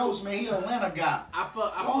West Coast, man. He an Atlanta guy.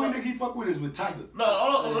 The only nigga he fuck with is with Tiger. No,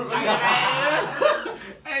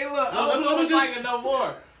 Hey, look, I don't fuck with Tiger no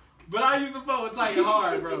more. But I used to fuck with Tiger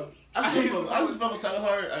hard, bro. I was fucking Tyler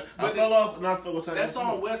hard. I fell off and I fuck with Tyler. That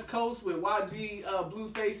song West Coast with YG,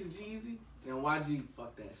 Blueface, and Jeezy, and YG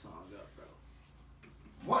fucked that song up, bro.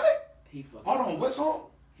 What? He fucked. Hold on, what song?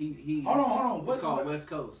 He. Hold on. It's called West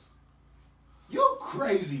Coast. You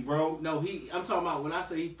crazy, bro. No, I'm talking about when I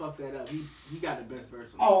say he fucked that up. He got the best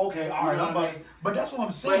verse. Oh, okay, all right. You know I'm what I about, mean? but that's what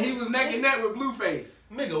I'm saying. But he was neck and neck with Blueface.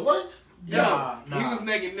 Nigga, what? Nah. He was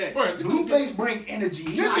neck and neck. Bro, Blueface bring energy.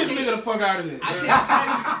 He Get this nigga the fuck out of here. I can't tell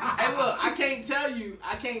you. Hey, look,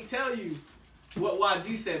 I can't tell you what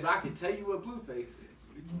YG said, but I can tell you what Blueface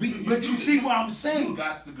said. But you see what I'm You saying?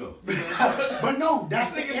 got to go. But no,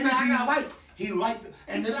 that's the This nigga energy said I he got- liked. He liked it.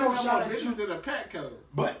 And this He no said I shot got at you. bitches in a pet coat.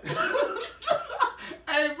 But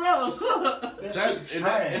Hey, bro. that shit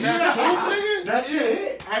trash. And that's cool, nigga? That shit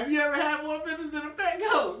hit. Have you ever had more bitches than a pet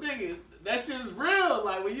coat, nigga? That shit's real.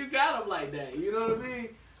 Like when you got them like that, you know what I mean?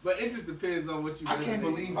 But it just depends on what you. I can't resonate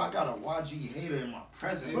believe with. I got a YG hater in my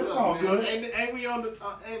presence. Hey, But it's look, all man, good. Ain't we on the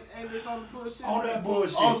ain't this on the bullshit? On that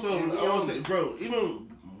bullshit. Also, I want to say, bro, even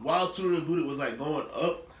while Tootie and Booty was like going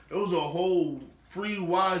up, there was a whole free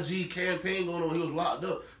YG campaign going on. He was locked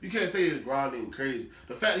up. You can't say it's grinding crazy.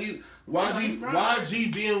 The fact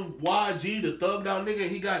YG being YG, the thug down nigga,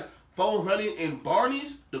 he got 400 in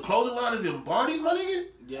Barney's. The clothing line is in Barney's, my nigga.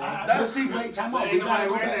 Yeah. But see, wait, time But out. ain't We gotta nobody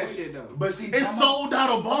go wearing back. that shit though. But see, It's time out. sold out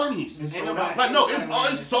of Barney's. It's Ain't sold nobody- out. Like, no,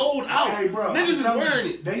 it's sold out. Hey, bro, Niggas I'm is telling wearing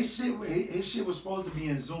you, it. his shit was supposed to be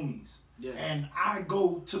in Zoomies. Yeah. And I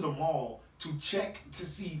go to the mall to check to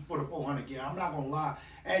see for the 400 gear. I'm not gonna lie.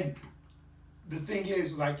 And the thing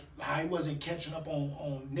is, like, how he wasn't catching up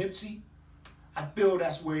on Nipsey, I feel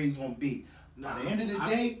that's where he's gonna be. Nah, At the end of the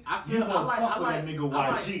day, I you gonna fuck with that nigga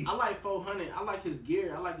YG. I like 400. I like his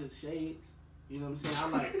gear. I like his shades. You know what I'm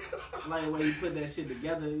saying? I like the way he put that shit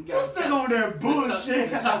together. He got What's that on that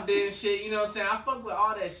bullshit? Tucked in shit. You know what I'm saying? I fuck with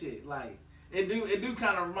all that shit. Like it do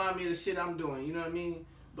kind of remind me of the shit I'm doing. You know what I mean?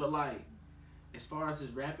 But like, as far as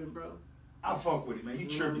his rapping, bro, I fuck with it, man. You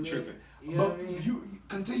tripping. You know But what I mean? you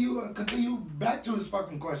continue back to his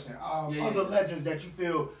fucking question. Other legends that you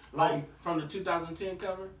feel like from the 2010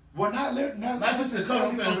 cover. well, not just the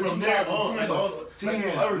necessarily cover from from there 2010, on, like, but all-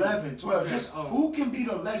 10, like, 11, 12. Okay. Just who can be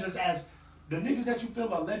the legends as the niggas that you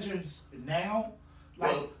feel are legends now,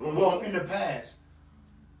 like Well, in the past.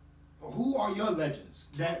 Who are your legends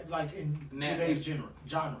that like in today's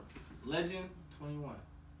genre? Legend 21.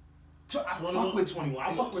 I fuck with 21.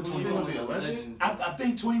 I fuck with 21. be a legend? I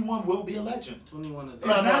think 21 will be a legend. 21 is If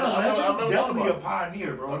not a I've legend, never definitely thought a about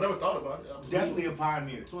pioneer, bro. I never thought about it. Definitely a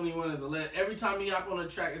pioneer. 21 is a legend. Every time he hop on the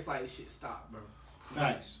track, it's like shit. Stop, bro.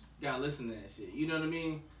 Facts. Gotta listen to that shit. You know what I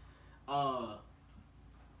mean?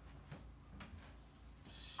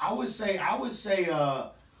 I would say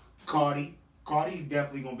Cardi. Cardi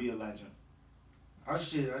definitely gonna be a legend. Her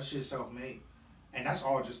shit self-made. And that's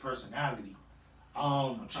all just personality.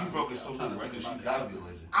 She's broken so many records. She's gotta be a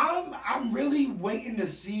legend. I'm really waiting to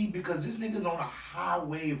see because this nigga's on a high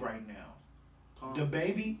wave right now. The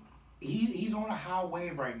baby, he's on a high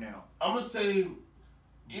wave right now. I'm gonna say,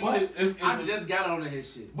 But I just got onto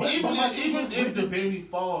his shit. even if the baby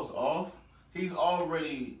falls off, he's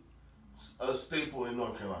already a staple in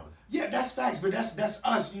North Carolina. Yeah, that's facts, but that's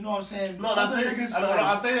us. You know what I'm saying? No, Other I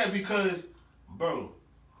niggas, say that because, bro,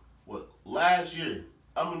 last year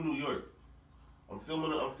I'm in New York. I'm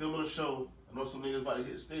filming a show. I know some niggas about to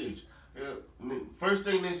hit the stage. Yeah, first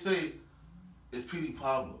thing they say is P.D.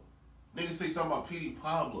 Pablo. Niggas say something about P.D.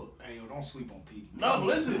 Pablo. Hey, yo, don't sleep on P.D. No, but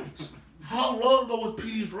listen. How long ago was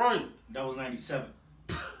P.D.'s run? That was 97.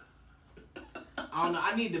 I don't know.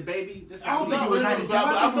 I need the baby. I don't think it was 97.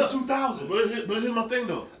 I think it was 2000. But here's my thing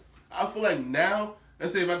though. I feel like now,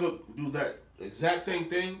 let's say if I go do that exact same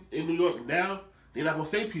thing in New York now, they're not gonna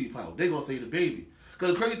say P.D. Pablo. They're gonna say the baby.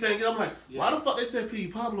 Cause the crazy thing is, I'm like, why the fuck they said P.D.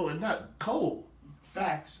 Pablo and not Cole?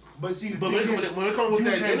 Facts. But see, the But thing is, when it comes with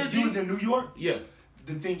that energy, you was in New York. Yeah.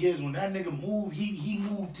 The thing is, when that nigga moved, he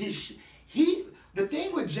moved his shit. The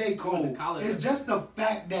thing with J. Cole is just the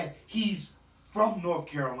fact that he's from North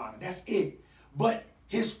Carolina. That's it. But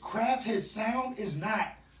his craft, his sound is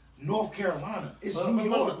not North Carolina. It's New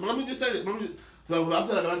York. Let me just say that. So I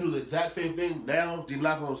feel like if I do the exact same thing now, they're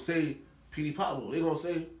not gonna say P.D. Pablo. They're gonna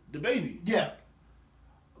say the baby. Yeah.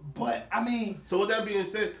 But I mean, so with that being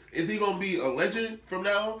said, is he gonna be a legend from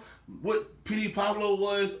now on? What P.D. Pablo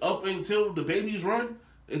was up until the baby's run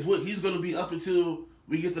is what he's gonna be up until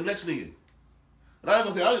we get the next nigga. And I ain't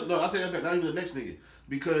gonna say, I'll tell you that, not even the next nigga,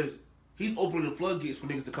 because he's opening the floodgates for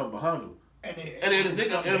niggas to come behind him. And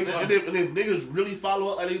if niggas really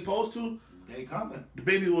follow up like they supposed to, they coming. The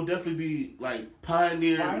baby will definitely be like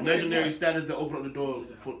pioneer legendary status to open up the door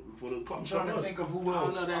for the. I'm trying to think of who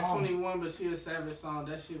else. I don't know that 21, but she a Savage song.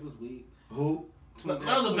 That shit was weak. Who? That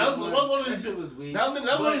was one of his. That shit was weak. That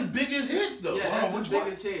was one of his biggest hits though. Yeah, that's his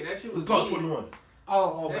biggest hit. That shit was. It's called weak. 21.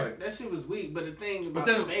 Oh, okay. That shit was weak. But the thing about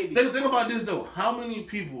the baby. Think about this though. How many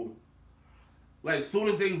people, like, soon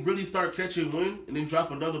as they really start catching wind and they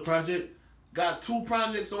drop another project, got 2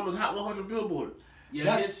 projects on the Hot 100 Billboard? Yeah,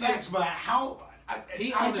 that's facts, but how?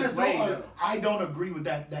 I don't agree with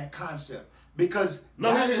that concept because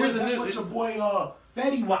that's what your boy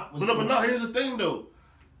Fetty Wap was doing. But no, here's the thing though.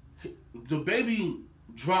 The baby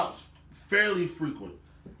drops fairly frequent.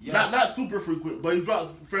 Yes. Not super frequent, but he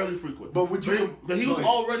drops fairly frequent. But he was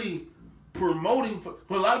already promoting for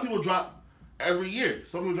a lot of people drop every year.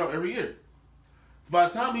 Some people drop every year. So by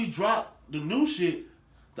the time he dropped the new shit,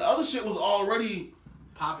 the other shit was already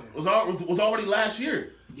popping. Was already last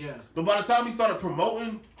year. Yeah. But by the time he started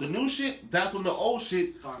promoting the new shit, that's when the old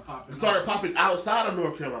shit started popping outside of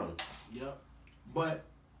North Carolina. Yep. But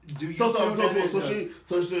do you so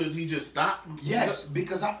should he just stop? Yes,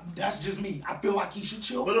 because that's just me. I feel like he should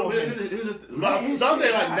chill. But I'm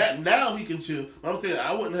saying like now he can chill. I'm saying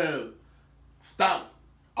I wouldn't have stopped.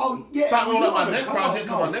 Oh yeah. Stop rolling up my next project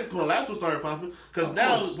because my last one started popping. Because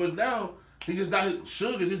now he just got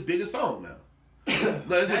Suge is his biggest song now.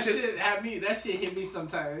 That shit hit me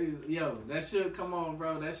sometimes. Yo, that shit, come on,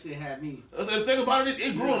 bro. That shit had me. The thing about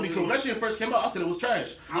it grew on me. Cause when that shit first came out, I said it was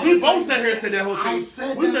trash. We both sat here and said that whole thing. We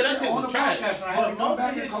said that shit was trash. But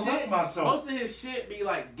most of his shit be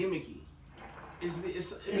like gimmicky.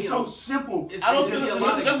 It's so simple. I don't It's feel a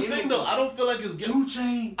lot of that's the thing gimmick. though. I don't feel like it's 2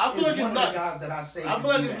 Chainz I feel is like it's one not- of the guys that I say. I can feel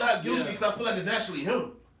like do it's that. not guilty because I feel like it's actually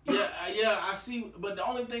him. Yeah, I see. But the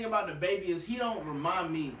only thing about the baby is he don't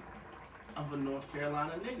remind me of a North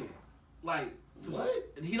Carolina nigga. Like, What?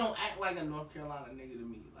 He don't act like a North Carolina nigga to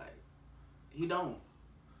me. Like, he don't.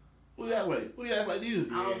 What do you act like? What do you act like to you?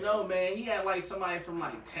 I don't know, man. He act like somebody from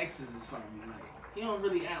like Texas or something. Like, he don't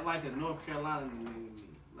really act like a North Carolina nigga to me.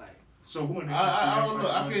 Like, So who in the I don't know.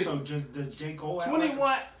 I industry? can't- So just does J. Cole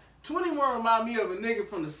act 21 remind me of a nigga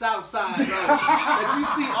from the South Side, bro, that you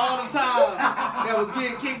see all the time that was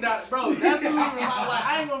getting kicked out. Bro, that's what me remind. Like,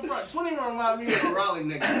 I ain't gonna front. 21 remind me of a Raleigh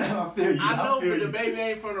nigga. I feel you. I know, feel but the you. baby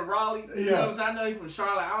ain't from the Raleigh. You know Yeah. what I'm saying? I know he from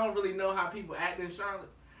Charlotte. I don't really know how people act in Charlotte.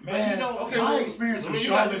 Man, But you know, okay, my well, experience I with mean, you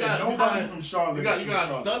Charlotte got- and you nobody got- from Charlotte. You got is a from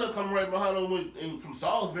Charlotte. stunner coming right behind him from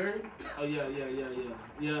Salisbury. Oh yeah.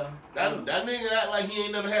 That nigga act like he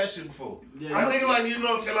ain't never had shit before. Yeah. That nigga like he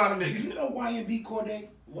North Carolina You nigga. know YNB Corday?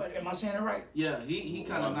 What am I saying it right? Yeah, he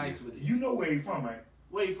kind of nice with it. You know where he from, right?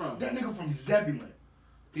 Where you from? That nigga from Zebulon.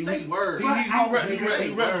 Say word. He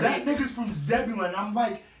rep- That nigga's from Zebulon. I'm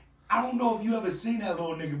like, I don't know if you ever seen that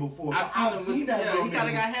little nigga before. I've I've seen that yeah, little he kind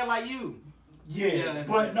nigga. of got hair like you. Yeah,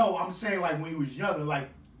 but no, I'm saying like when he was younger, like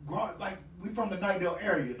we from the Nightdale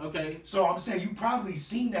area. Okay. So I'm saying you probably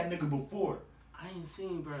seen that nigga before. I ain't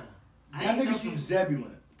seen, bro. That nigga's from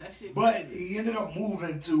Zebulon. That shit. But he ended up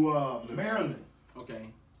moving to Maryland. Okay.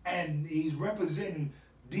 And he's representing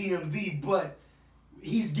DMV, but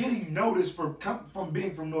he's getting noticed from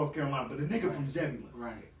being from North Carolina. But the nigga from Zebulon.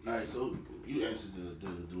 Right. All right, so you answered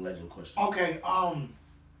the legend question. Okay,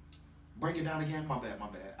 break it down again. My bad.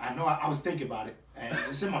 I know I was thinking about it, and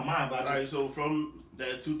it's in my mind. But All right, so from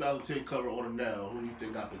that 2010 cover on now, who do you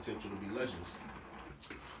think got potential to be legends?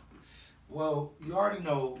 well, you already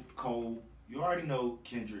know Cole. You already know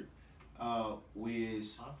Kendrick.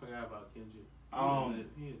 Wiz. I forgot about Kendrick.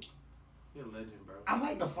 He a legend, bro. I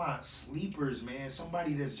like to find sleepers, man.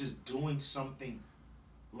 Somebody that's just doing something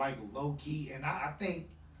like low key, and I think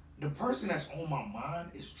the person that's on my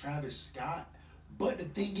mind is Travis Scott. But the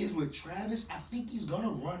thing is with Travis, I think he's gonna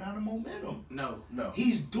run out of momentum. No.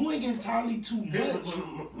 He's doing entirely too much.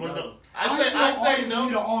 No. I say no.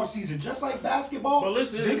 need an off season, just like basketball. But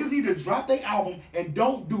listen, niggas need to drop their album and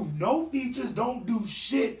don't do no features, don't do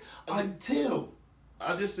shit until.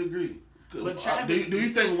 I disagree. But Travis, do you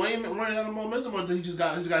think Wayne ran out of momentum, or did he just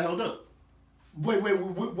got held up? Wait,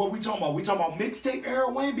 what we talking about? We talking about mixtape era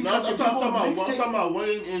Wayne? No, Because I'm if you go talking mixtape, about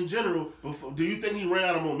Wayne in general. Do you think he ran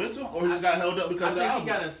out of momentum, or he just got held up because I of the think album?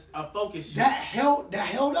 he got a focus shit. that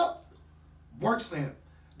held up works for him.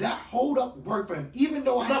 That hold up worked for him. Even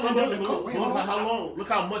though I said that Look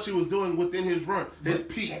how much he was doing within his run, his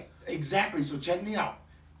peak. Exactly. So check me out.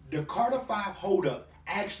 The Carter 5 hold up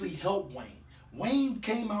actually helped Wayne. Wayne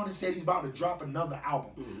came out and said he's about to drop another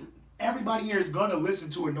album. Mm-hmm. Everybody here is gonna listen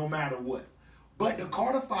to it no matter what. But the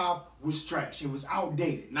Carter 5 was trash. It was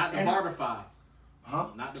outdated. Not the And Barter 5. Huh?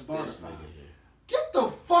 Not the Barter 5. Get the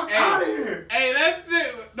fuck out of here. Hey, that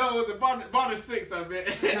shit. No, it was the Barter 6, I bet.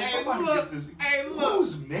 Hey, Somebody look. get this. Hey, look.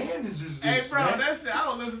 Whose man is this? Hey, bro, man? that shit. I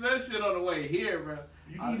don't listen to that shit on the way here, bro.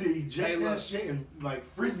 You need to eject Hey, that look. shit and like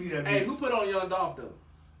frisbee that. Hey, bitch. who put on Young Dolph, though?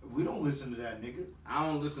 We don't listen to that nigga. I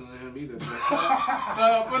don't listen to him either.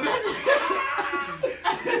 But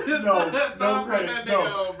No put credit. that nigga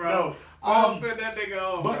No, on, bro. no. Put that nigga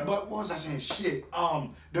on, But bro. what was I saying? Shit.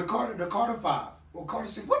 The Carter 5. Well, Carter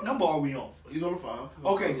 6. What number are we on? He's on the 5.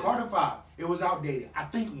 Okay, Carter 5. It was outdated. I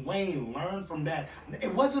think Wayne learned from that.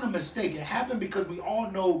 It wasn't a mistake. It happened because we all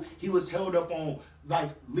know he was held up on like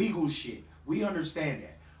legal shit. We understand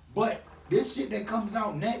that. But this shit that comes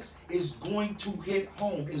out next is going to hit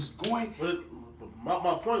home. It's going. But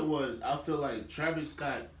my point was, I feel like Travis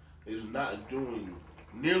Scott is not doing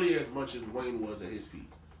nearly as much as Wayne was at his peak.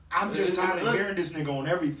 I'm just tired of hearing this nigga on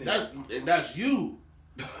everything. And that's you.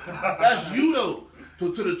 That's you though.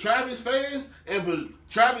 So to the Travis fans and for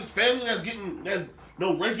Travis family that's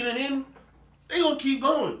raking it in, they gonna keep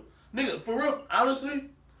going. Nigga, for real, honestly,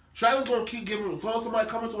 Travis gonna keep giving. As long as somebody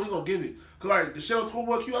coming to him, he gonna give it. Cause like the shit on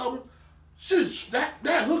Schoolboy Q album, shit is, that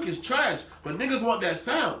hook is trash. But niggas want that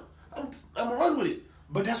sound. I'm gonna run with it.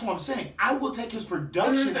 But that's what I'm saying. I will take his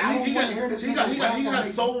production. I don't He want to hear this. got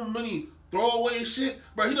so many throwaway shit,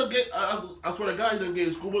 bro. He done get. I swear to God, he done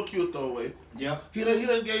gave Schoolboy Q a throwaway. Yep. He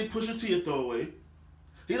done gave Pusha T a throwaway.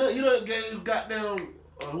 He done gave goddamn.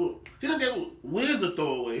 He done gave Wiz a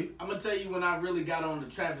throwaway. I'm gonna tell you when I really got on to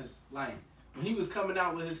Travis, like when he was coming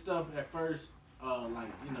out with his stuff at first,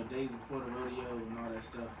 like days before the rodeo and all that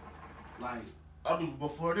stuff. Like I mean,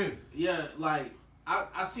 before then. yeah, like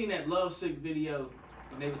I seen that Love Sick video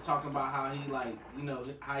and they was talking about how he like, you know,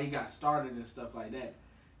 how he got started and stuff like that.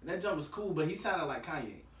 And that jump was cool, but he sounded like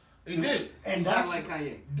Kanye. He did. And Sounded that's like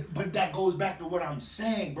Kanye. But that goes back to what I'm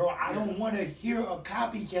saying, bro. I don't want to hear a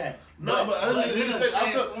copycat. No, but he done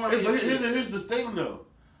transformed his shit. here's the thing though.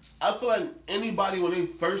 I feel like anybody when they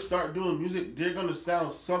first start doing music, they're gonna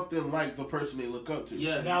sound something like the person they look up to.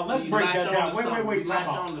 Yeah. Now let's You break latch that on down. to Wait, something. wait, You time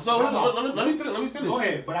latch out. on to So something. let me finish. Go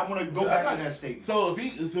ahead, but I'm gonna go back to that statement. So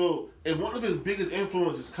if one of his biggest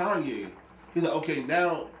influences is Kanye, he's like, okay,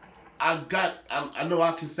 now I know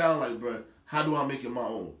I can sound like, bruh. How do I make it my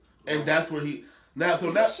own? And that's where he now. So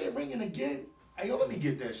Is now that shit ringing again? Hey, yo, let me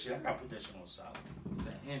get that shit. I gotta put that shit on silent.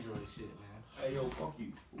 That Android shit, man. Hey, yo, fuck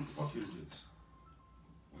you. Who the fuck is this?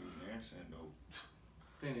 Wait, man, saying no.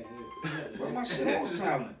 Where my shit on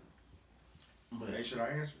silent? Hey, should I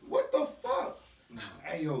answer? What the fuck?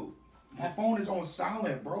 Hey, yo, my phone is on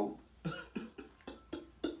silent, bro. Man,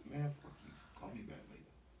 fuck you. Call me back later.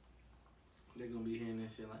 They're gonna be hearing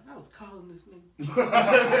this shit like, I was calling this nigga.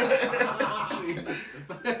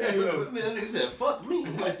 Hey, yo. man, that nigga said, "Fuck me."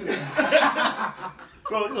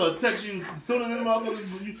 Bro, he gonna text you as soon as this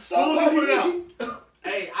motherfucker. You put it out.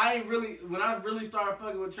 Hey, when I really started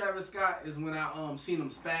fucking with Travis Scott is when I seen him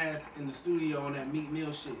spaz in the studio on that Meek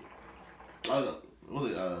Mill shit.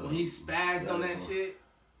 When he spazzed on that shit,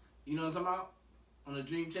 you know what I'm talking about? On the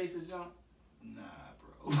Dream Chasers jump? Nah,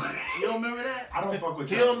 bro. You don't remember that? I don't fuck with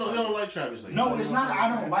He Travis. don't like Travis. Like No, that. it's not.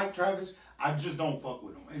 I don't like Travis. I just don't fuck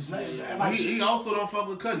with him. It's not. It's like, He also don't fuck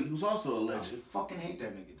with Cudi, who's also a I legend. fucking hate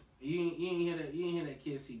that nigga. You ain't hear that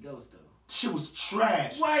Kid See Ghost though. Shit was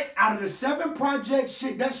trash. What? Out of the 7 project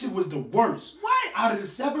shit, that shit was the worst. What? Out of the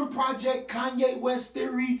 7 project Kanye West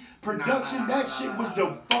Theory production, that shit was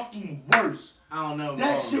the fucking worst. I don't know.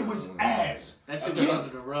 That bro. shit was ass. That shit was under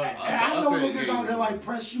the rug. And I know Okay, niggas yeah, out there yeah. like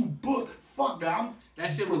press you book. Fuck that.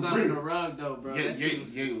 That shit for was under real. the rug though, bro. Yeah, That shit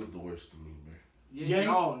was, Ye was the worst to me, bro. Ye?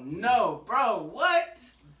 Oh no, bro. What?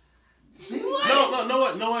 See? No,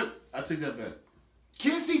 what? I take that back.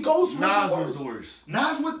 Kid See Ghost Nas was the worst.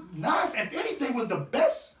 Nas, if anything, was the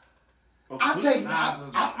best. Okay. I take Nas Nas.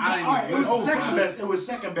 was- Alright, it was Oh, second bro. best. It was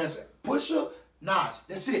second best. Pusha, Nas.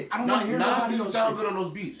 That's it. I don't want to hear Nas nobody didn't else. sound shit. good on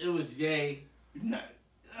those beats. It was Ye, Nah.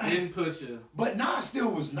 then Pusha. But Nas still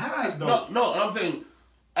was Nas though. No, I'm saying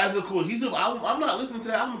as a cohesive album, I'm not listening to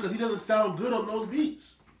that album because he doesn't sound good on those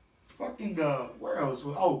beats. Fucking where else?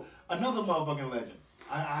 Oh, another motherfucking legend.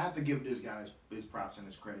 I have to give this guy his props and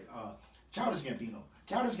his credit. Childish Gambino.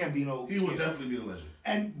 Childish Gambino. He would definitely be a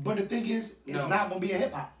legend. But the thing is, it's No. not gonna be a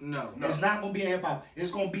hip hop. No. It's not gonna be a hip hop.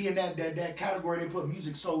 It's gonna be in that category they put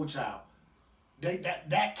music soul child.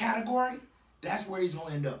 That category, that's where he's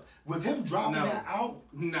gonna end up. With him dropping No. that out,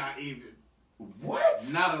 Not even. what?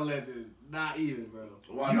 Not a legend. Not even, bro.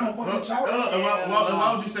 Why You not? don't fuck with Childish?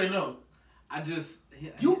 Why would you say no? I just.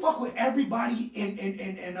 You fuck with everybody in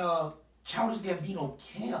Childish Gambino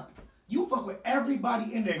camp. You fuck with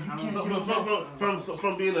everybody in there. You can't get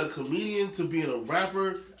From being a comedian to being a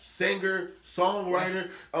rapper, singer, songwriter,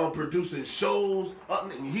 producing shows.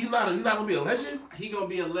 He's not gonna be a legend. He gonna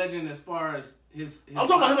be a legend as far as his I'm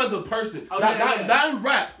talking about him as a person, Oh, not in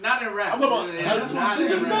rap. Not in rap. I'm talking about- That's what I'm Not in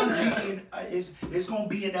saying. rap. It's gonna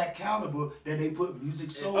be in that caliber that they put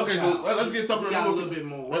music soul Okay, child. so let's get something We got a little bit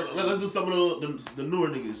more. Let's do some of the newer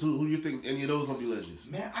niggas. Who you think any of those gonna be legends?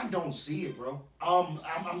 Man, I don't see it, bro.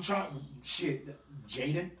 I'm trying. Shit,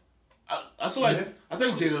 Jaden. I feel like I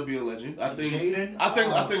think Jada will be a legend. I think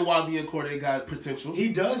YB and Cordae got potential.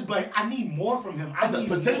 He does, but I need more from him. I need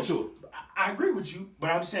potential. more. I agree with you, but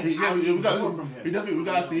I'm saying Yeah, I need we got more from him. we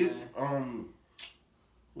gotta see it.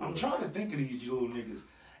 I'm trying to think of these little niggas.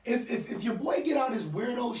 If your boy get out his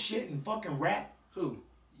weirdo shit and fucking rap, Who?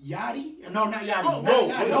 Yachty? No, not Yachty. Oh, not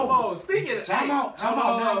Yachty. No. whoa. Speaking of. Time out. hold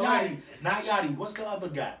Not on, Yachty. wait. Not Yachty. What's the other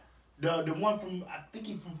guy? The one from, I think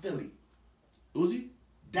he's from Philly. Uzi?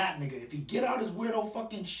 That nigga, if he get out his weirdo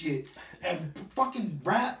fucking shit and fucking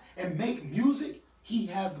rap and make music, he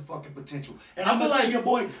has the fucking potential. And I'm gonna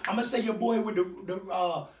say your boy with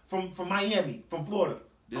the from Miami, from Florida.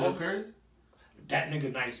 Dylan Curry? That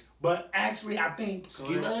nigga nice. But actually I think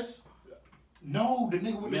Ski Mask? no, the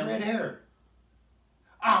nigga with the Miller. red hair.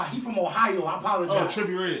 He from Ohio. I Oh, apologize.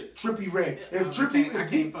 Trippie Redd. Trippy Red. If I Trippy,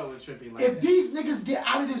 can't fuck with Trippy like if that. these niggas get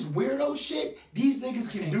out of this weirdo shit, these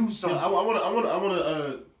niggas can do Yeah, something. I want to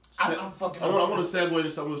segue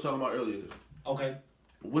into something we were talking about earlier. Okay.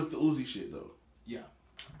 With the Uzi shit though. Yeah.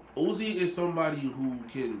 Uzi is somebody who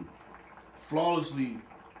can flawlessly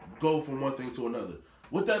go from one thing to another.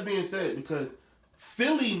 With that being said, because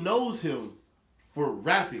Philly knows him for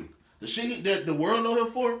rapping, the shit that the world know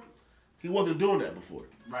him for, he wasn't doing that before.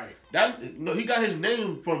 Right. He got his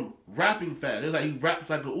name from rapping fast. It's like he raps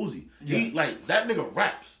like a Uzi. Yeah. He like that nigga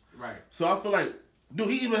raps. Right. So I feel like, dude,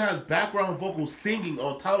 he even has background vocals singing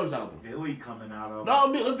on Tyler's album. Billy coming out of. No,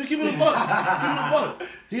 I mean, let's be keeping it a buck.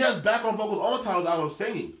 He has background vocals on Tyler's album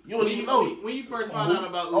singing. You don't even know. When you first found out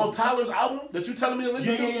about Uzi. On Tyler's album that you telling me to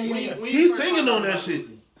listen to? Yeah. When you He's first singing found on out that about shit.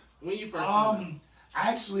 Uzi. When you first found out.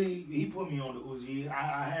 Actually, he put me on the Uzi.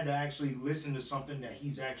 I had to actually listen to something that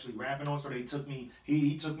he's actually rapping on. So they took me.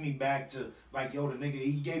 He took me back to like, yo, the nigga.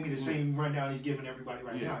 He gave me the same rundown he's giving everybody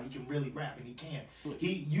right now. He can really rap and he can.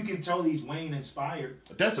 You can tell he's Wayne inspired.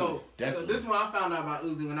 Definitely. So this is when I found out about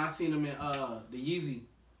Uzi when I seen him in the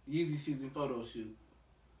Yeezy season photo shoot.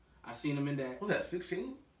 I seen him in that. Was that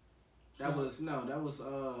 16? That was I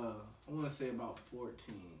want to say about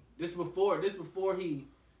 14. This before he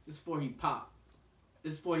popped.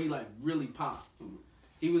 This is before he like really popped.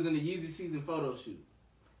 He was in the Yeezy season photo shoot,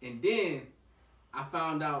 and then I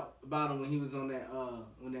found out about him when he was on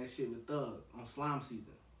that shit with Thug on Slime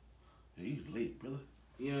Season. Yeah, you late, brother.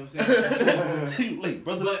 You know what I'm saying? You late,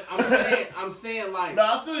 brother. But I'm saying like.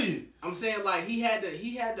 Nah, I feel you. I'm saying like he had the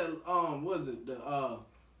what is it, the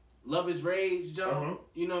Love Is Rage jump.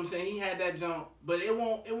 You know what I'm saying? He had that jump, but it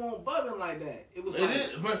won't bub him like that. It was. It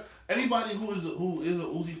is, but anybody who is a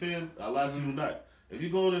Uzi fan, I lie to you not. If you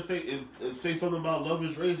go in and say something about Love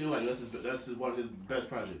Is Rage, you're like, that's one of his best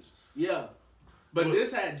projects. Yeah. But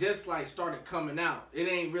this had just like started coming out. It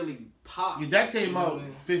ain't really popped. Yeah, that came out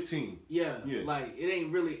 15. Yeah. Like it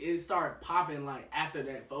ain't really. It started popping like after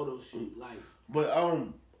that photo shoot. Like. But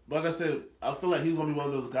like I said, I feel like he's gonna be one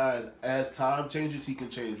of those guys. As time changes, he can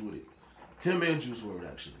change with it. Him and Juice WRLD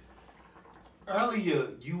actually. Earlier,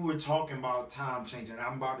 you were talking about time changing.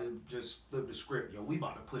 I'm about to just flip the script. Yo, we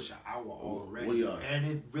about to push an hour already. We are. And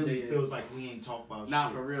it really feels like we ain't talk about shit.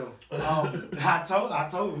 Not for real.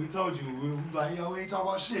 we told you. We were like, yo, we ain't talk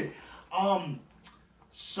about shit.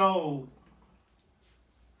 So,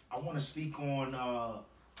 I want to speak on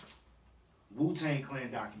Wu-Tang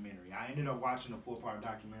Clan documentary. I ended up watching a 4-part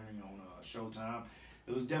documentary on Showtime.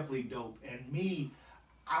 It was definitely dope. And me,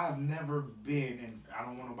 I've never been, and I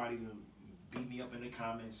don't want nobody to beat me up in the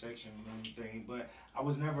comment section or anything, but I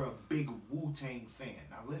was never a big Wu-Tang fan.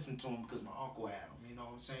 I listened to him because my uncle had him, you know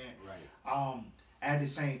what I'm saying? Right. At the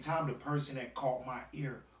same time, the person that caught my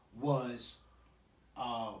ear was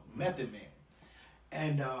Method Man.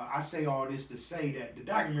 And I say all this to say that the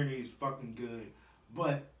documentary is fucking good,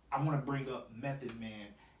 but I want to bring up Method Man.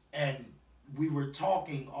 And we were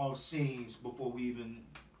talking off scenes before we even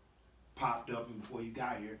popped up and before you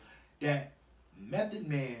got here, that Method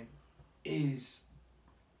Man is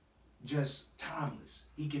just timeless.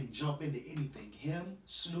 He can jump into anything. Him,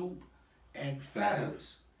 Snoop, and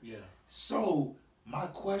Fabulous. Yeah. So my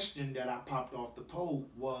question that I popped off the poll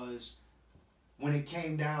was, when it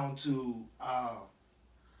came down to I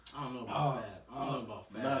don't know about Fab. I don't know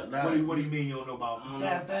about Fab. What do you mean you don't know about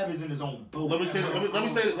Fab? Fab is in his own boat. Let me say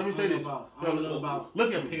this. I don't know about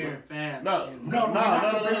look at comparing Fab. No, we're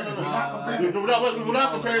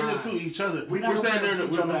not comparing them to each other. We're saying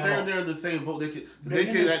they're in the same boat. They're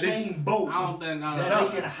in the same boat. I don't think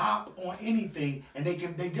they can hop on anything, and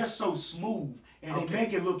they just so smooth. And they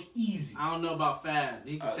make it look easy. I don't know about Fab.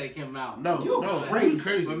 He can take him out. No,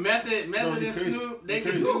 crazy. But Method and Snoop, they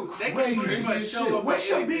can pretty much show up. What's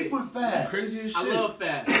your beef with Fab? Crazy as shit.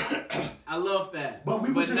 I love Fab. But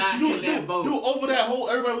we were just not in that boat. Dude, over that whole,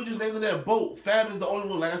 everybody we just named in that boat, Fab is the only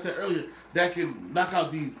one, like I said earlier, that can knock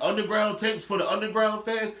out these underground tapes for the underground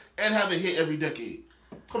fans and have a hit every decade.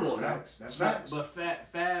 Come on, That's facts. But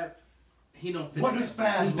Fab, he don't fit. What does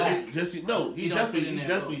Fab lack? He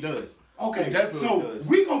definitely does. Okay, so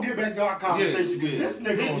we gonna get back to our conversation because this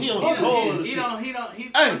nigga he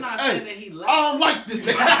don't. I'm not saying that he lacks. I don't like this.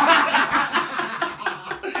 Hey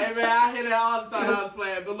man, I hear that all the time. I was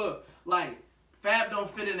playing, but look, like Fab don't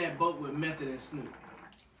fit in that boat with Method and Snoop.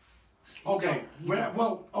 Okay,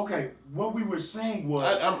 what we were saying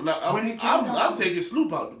was I'm taking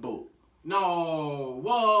Snoop out the boat. No,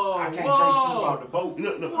 whoa, I can't take Snoop out the boat.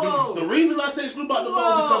 Whoa. The reason I take Snoop out the boat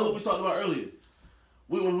is because what we talked about earlier.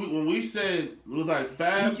 When we said it was like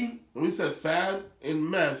Fab, when we said Fab and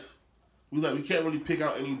Meth, we can't really pick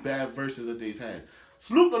out any bad verses that they've had.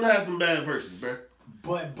 Snoop done had some bad verses, bro.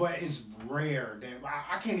 But it's rare that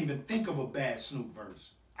I can't even think of a bad Snoop verse.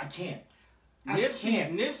 I can't.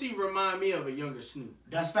 Nipsey remind me of a younger Snoop.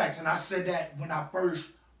 That's facts, and I said that when I first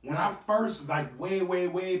like way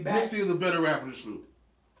back. Nipsey is a better rapper than Snoop.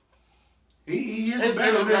 He is a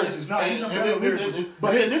better lyricist. No, he's a better lyricist.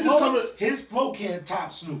 But his flow can't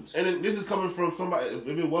top Snoop's. And then this is coming from somebody. If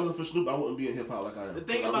it wasn't for Snoop, I wouldn't be in hip hop like I am. The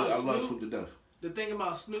thing about I love Snoop to death. the thing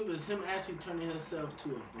about Snoop is him actually turning himself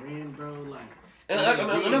to a brand, bro. Like, And that's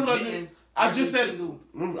what I just said.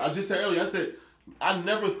 Remember, I just said earlier. I said I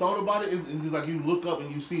never thought about it. It's like you look up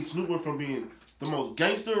and you see Snoop went from being the most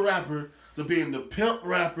gangster rapper to being the pimp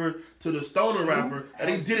rapper to the stoner rapper, and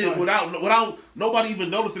he did it without nobody even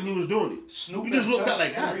noticing he was doing it. Snoop you just looked at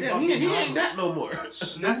like, God damn, he ain't that no more.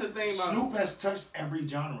 That's the thing about Snoop has touched every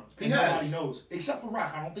genre. Nobody knows except for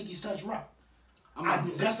rock. I don't think he's touched rock.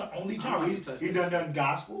 That's the only genre. He done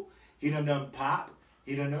gospel. He done pop.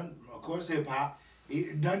 He done of course hip hop. He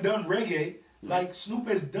done reggae. Like Snoop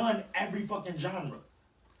has done every fucking genre.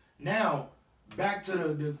 Now back to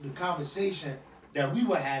the conversation that we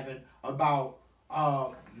were having about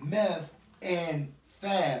Meth and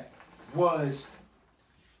Fab was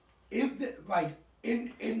if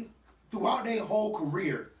in throughout their whole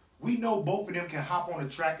career, we know both of them can hop on a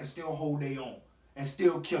track and still hold their own and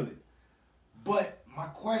still kill it. But my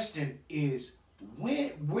question is,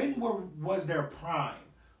 when was their prime?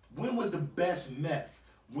 When was the best Meth?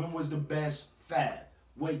 When was the best Fab?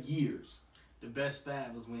 What years? The best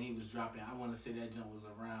Fab was when he was dropping. I want to say that jump was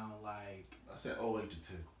around like. I said 08 to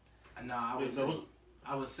 10. No,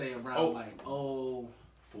 I would say around like 04.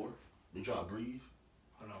 You try to breathe.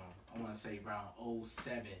 Hold on, I want to say around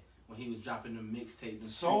 07 when he was dropping the mixtape.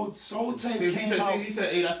 Soul Tape came out. He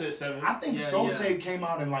said 8. I said 7. I think Soul Tape came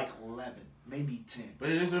out in like 11, maybe 10. But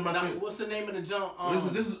this is my thing. What's the name of the jump?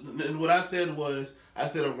 This is what I said was I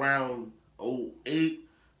said around 08,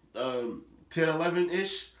 10, 11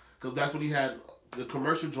 ish, because that's when he had the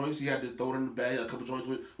commercial joints. He had to throw it in the bag. A couple joints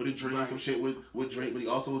with the Dream, some shit with Drake, but he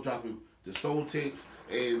also was dropping the Soul Tapes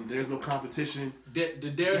and There's No Competition. There's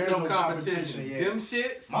no competition. Yeah. Them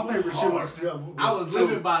shits. My favorite shit was I was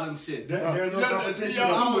living by them shit. There's no competition.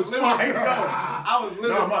 Yo, I was living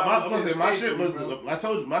by them shit. My shit was. I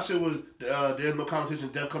told you, my shit was There's No Competition.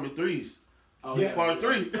 Death Coming 3s. Oh, yeah. Part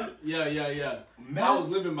 3. Yeah. Meth, I was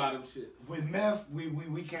living by them shit. With Meth,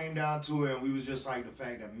 we came down to it and we was just like the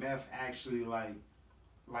fact that Meth actually like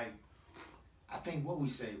I think what we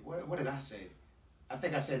say. What did I say? I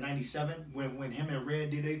think I said 97 when him and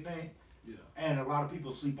Red did their thing. Yeah. And a lot of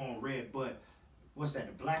people sleep on Red, but what's that?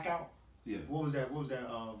 The Blackout? Yeah. What was that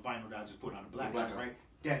vinyl that I just put on? The Blackout, right?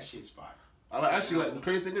 That shit's fire. The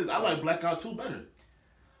crazy thing is I like Blackout 2 better.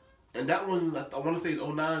 And that one, I want to say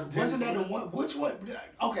 09, 10. Wasn't that the one? Which one?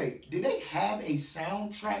 Okay, did they have a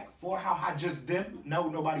soundtrack for How Just Them? No,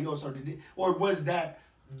 nobody else, or was that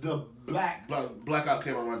the Blackout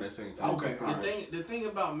came around that same time. Okay. The thing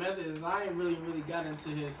about Method is I ain't really got into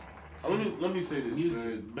his. Let me say this,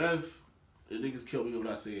 man. Meth, niggas kill me when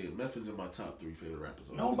I say it. Meth is in my top 3 favorite rappers.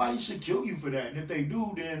 Nobody should kill you for that, and if they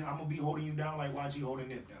do, then I'm gonna be holding you down like YG holding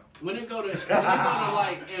Nip down. When it go to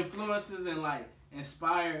like influences and like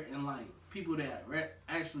inspire and like people that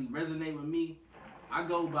actually resonate with me, I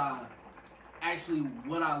go by actually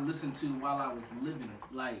what I listened to while I was living.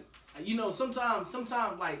 Like, you know, sometimes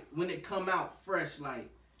like when it come out fresh, like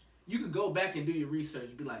you could go back and do your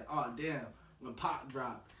research, be like, oh damn, when Pac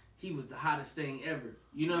dropped, he was the hottest thing ever.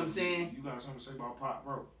 You know what I'm saying? You got something to say about Pac,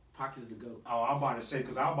 bro? Pac is the GOAT. Oh, I'm about to say,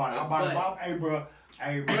 cause I'm about to, hey, bro,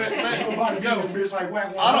 you about to get this bitch like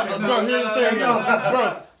whack 100. Bro, here's the thing,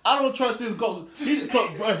 bro. I don't trust his GOAT. He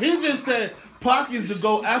just said Pac is the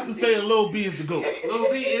GOAT after saying Lil B is the GOAT. Lil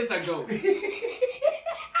B is a GOAT. Hey,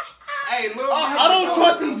 Lil B. I don't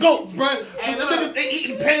trust his GOATs, bro. Hey, the niggas, they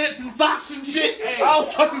eating pants and socks and shit. Hey. I don't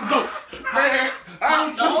trust his GOATs, man. I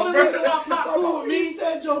don't The only trust reason why Pac cool with me. He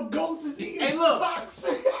said your ghost is eating socks.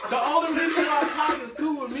 The only reason why Pac is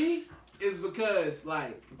cool with me is because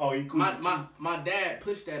like he cool my dad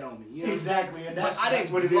pushed that on me. You know exactly, and that's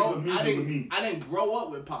what it is with me. I didn't grow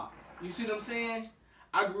up with Pac. You see what I'm saying?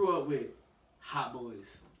 I grew up with Hot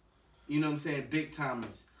Boys. You know what I'm saying? Big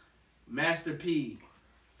Timers, Master P,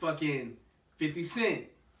 fucking 50 Cent,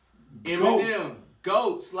 Eminem,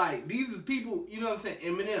 GOATs. Like these is people. You know what I'm saying?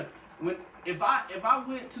 Eminem. If I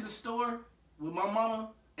went to the store with my mama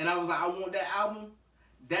and I was like, I want that album.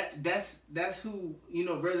 That's who, you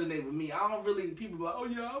know, resonate with me. I don't really, people be like, oh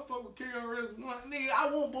yeah, I fuck with KRS-One. Nigga, I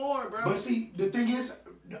wasn't born, bro. But see, the thing is,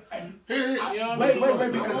 wait,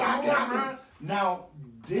 because I can, now,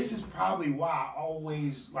 this is probably why I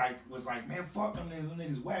always was like, man, fuck them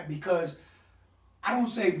niggas whack, because I don't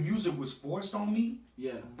say music was forced on me,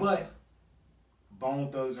 but Bone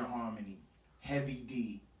Thugs and Harmony, Heavy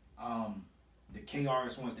D, the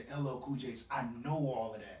KRS-Ones, the LL Cool J's, I know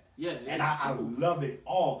all of that. Yeah, and I love it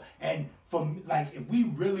all. And from like, if we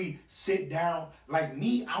really sit down, like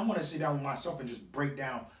me, I want to sit down with myself and just break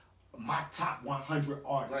down my top 100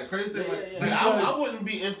 artists. Like crazy thing, I wouldn't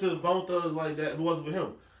be into Bone Thugs like that if it wasn't for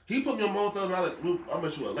him. He put me on Bone Thugs when I was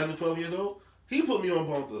like, I'm 11, 12 years old. He put me on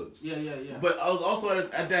Bone Thugs. Yeah. But I was also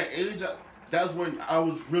at that age, that's when I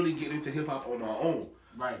was really getting into hip hop on my own.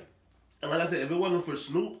 Right. And like I said, if it wasn't for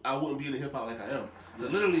Snoop, I wouldn't be into hip hop like I am. Yeah.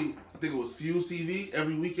 Literally, I think it was Fuse TV.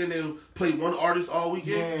 Every weekend they would play one artist all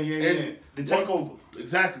weekend. Yeah. The takeover.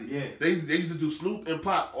 Exactly. Yeah. They used to do Snoop and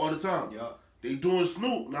Pop all the time. Yeah. They doing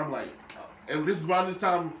Snoop, and I'm like, and this is around this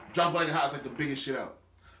time, Drop Like a Hot is like the biggest shit out.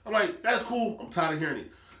 I'm like, that's cool. I'm tired of hearing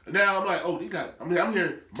it. And now I'm like, oh, they got. I'm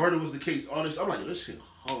hearing Murder Was the Case. All this. I'm like, this shit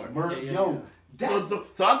hard. Murder, Yeah.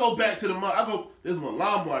 So I go back to this one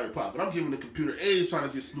LimeWire pop, and I'm giving the computer A's trying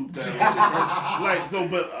to get Snoop down. Like so,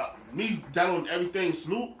 but me downloading everything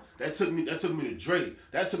Snoop, that took me to Dre,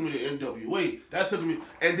 that took me to NWA, that took me,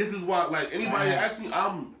 and this is why like anybody that asks me,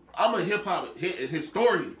 I'm a hip hop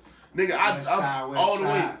historian, nigga. I'm all the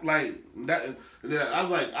way like that. I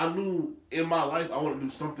was like, I knew in my life I want to do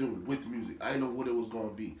something with music. I didn't know what it was gonna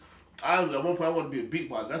be. At one point I wanted to be a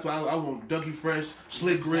beatboxer. That's why I was on Dougie Fresh,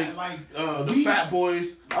 Slick Rick, the Fat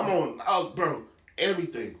Boys. I was bro,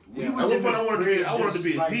 everything. Yeah. At one point I wanted to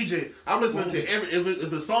be a DJ. I'm listening to if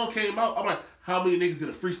the song came out, I'm like, how many niggas did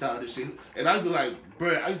a freestyle of this shit? And I was like,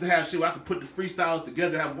 bro, I used to have shit where I could put the freestyles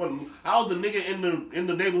together, have one. I was the nigga in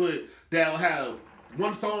the neighborhood that would have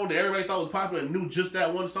one song that everybody thought was popular and knew just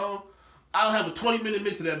that one song. I'll have a 20-minute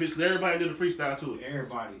mix of that bitch because everybody did a freestyle to it.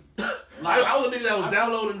 Everybody. I was a nigga that was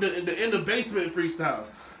downloading the in the basement freestyles.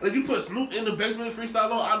 Like you put Snoop in the basement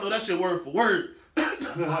freestyle on, I know that shit word for word.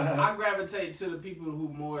 I gravitate to the people who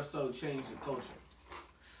more so change the culture.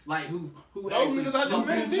 Like who Those actually niggas I just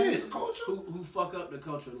made change the culture. who fuck up the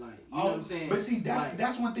culture, like you know what I'm saying. But see, like,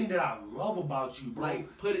 that's one thing that I love about you, bro.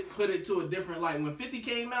 like put it to a different light. When 50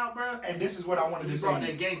 came out, bro, And this is what I wanted he to brought say.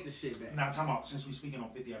 that gangster shit back. Now, time out. Since we speaking on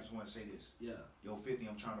 50, I just want to say this. Yeah. Yo, 50,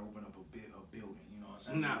 I'm trying to open up a building. You know what I'm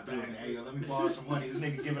saying? Nah, A building. man. Hey, yo, let me borrow some money. This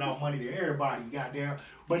nigga giving out money to everybody. Goddamn.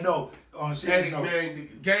 But no, on serious note. Man,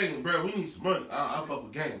 gang, bro, we need some money. I fuck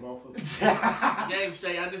with gang, motherfucker. Game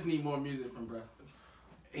straight. I just need more music from bro.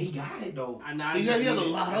 He got it though. He has a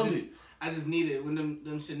lot of it. I just need it when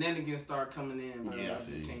them shenanigans start coming in, bro. Yeah, I I just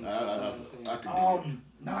feel can't. you. You know what I'm saying? I can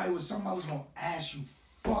Nah, it was something I was gonna ask you.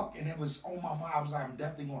 Fuck, and it was on my mind. I was like, I'm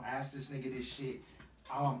definitely gonna ask this nigga this shit.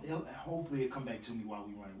 Hopefully it come back to me while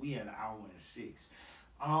we running. We had an hour and 6.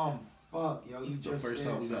 Fuck, yo, you It's the just first said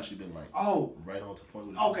time we've something. actually been like right on to point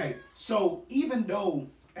with it. Okay, so even though,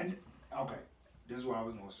 this is what I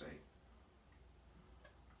was gonna say.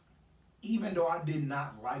 Even though I did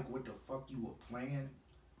not like what the fuck you were playing,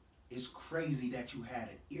 it's crazy that you had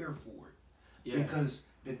an ear for it. Yeah. Because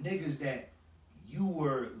the niggas that you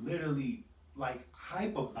were literally like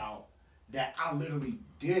hype about, that I literally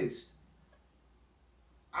dissed,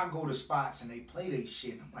 I go to spots and they play they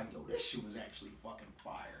shit and I'm like, yo, this shit was actually fucking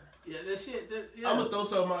fire. Yeah, that shit. Yeah. I'm gonna throw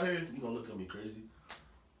something out here. You gonna look at me crazy?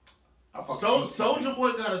 I fucking hate Soulja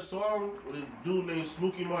Boy got a song with a dude named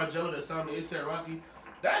Smokey Margello that sounded A$AP Rocky.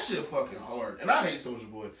 That shit fucking hard, and I hate Soulja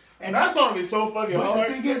Boy. And that song is so fucking But hard.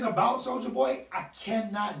 the thing is about Soulja Boy, I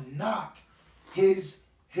cannot knock his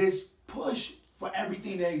push for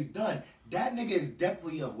everything that he's done. That nigga is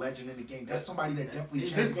definitely a legend in the game. That's somebody that definitely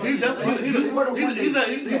changed. He's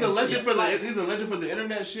a legend for the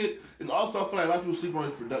internet shit, and also I feel like a lot of people sleep on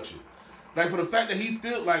his production. Like for the fact that he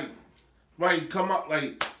still like might come out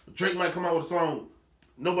like Drake might come out with a song.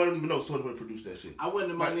 Nobody even knows Soulja Boy produced that shit. I went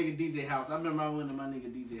to my nigga DJ house. I remember I went to my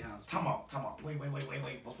nigga DJ house. Time out. Wait.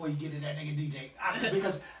 Before you get to that nigga DJ,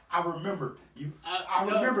 because I remember you. I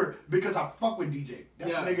remember because I fuck with DJ.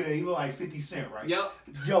 That's the nigga that he look like 50 Cent, right? Yep.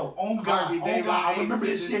 Yo, on God. I remember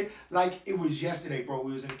this business. shit like it was yesterday, bro.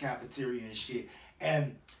 We was in the cafeteria and shit,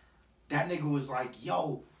 and that nigga was like,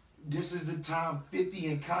 yo, this is the time 50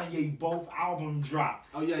 and Kanye both album dropped.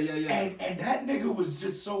 Oh yeah. And that nigga was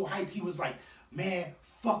just so hyped. He was like, man,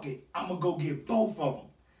 fuck it, I'm gonna go get both of them.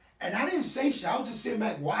 And I didn't say shit. I was just sitting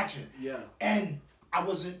back watching. Yeah. And I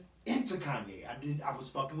wasn't into Kanye. I was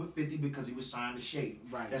fucking with 50 because he was signed to Shade.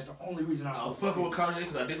 Right. That's the only reason I was fucking with Kanye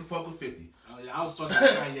because I didn't fuck with 50. Oh yeah, I was fucking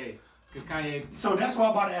with Kanye. Cause Kanye. So that's why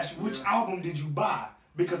I'm about to ask you, which album did you buy?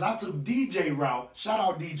 Because I took DJ route. Shout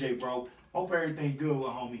out DJ, bro. Hope everything good with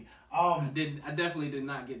homie. I definitely did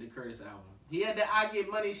not get the Curtis album. He had that I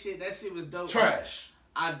Get Money shit. That shit was dope. Trash.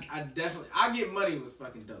 I Get Money was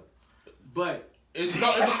fucking dope. But it's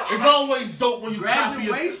always dope when you copy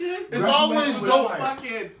Graduation. It's always dope.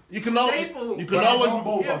 Fucking You can always both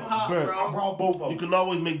of them. bro. I brought both of them. You can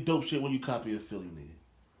always make dope shit when you copy a Philly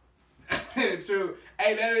nigga. True.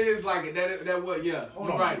 Hey, that is like that what? Yeah.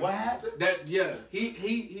 Hold on. Right. What happened? That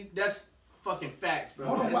he. That's fucking facts, bro.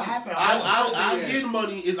 Hold on. What happened? I Get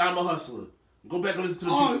Money is I'm a hustler. Go back and listen to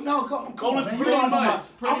the Oh beats. no, come on, man. Pretty much.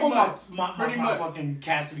 I'm on my Pretty much. fucking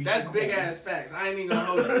Cassidy. That's shit. big ass facts. I ain't even gonna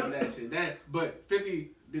hold you on that shit. But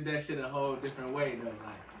 50 did that shit a whole different way though.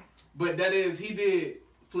 Like, but that is he did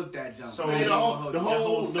flip that jump. So I ain't the gonna whole,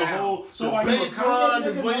 hold the you. That whole, So the are you a bass line, the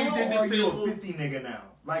Kanye way nigga you did now, or the are you a sample. 50 nigga now?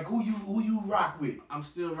 Like who you rock with? I'm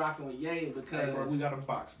still rocking with Ye because Hey, bro, we got a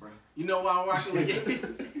box, bro. you know why I'm rocking with Ye.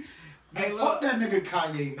 Hey, Man, look, fuck that nigga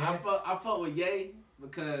Kanye, man. I fuck with Ye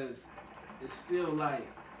because it's still like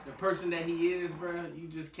the person that he is, bro. You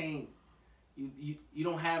just can't. You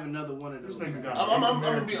don't have another one of This those. nigga bro. got I'm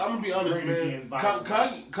gonna be honest, Great man. again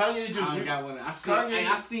vibes. Kanye just. I ain't got one. Kanye-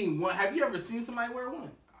 I seen one. Have you ever seen somebody wear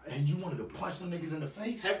one? And you wanted to punch them niggas in the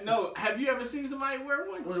face? Have you ever seen somebody wear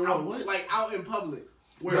one? What? Like out in public.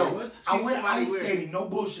 Where Yo, what? I See went somebody ice wear- skating, no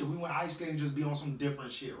bullshit. We went ice skating just be on some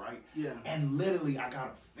different shit, right? Yeah. And literally, I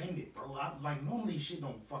got offended, bro. Like normally shit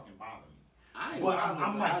don't fucking bother me, I ain't but bothered,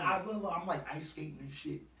 I'm like I I'm like ice skating and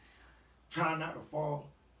shit, trying not to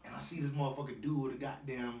fall. And I see this motherfucker do with a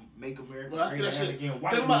goddamn "Make America Well, I feel Great that Again" shit.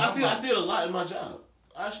 white I dude. feel it a lot in my job.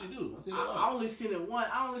 I actually do. I feel it a I lot. only seen it one.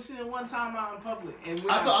 I only seen it one time out in public, and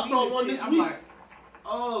when I saw seen one shit, this I'm week. like,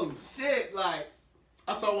 oh shit! Like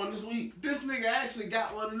I saw one this week. this nigga actually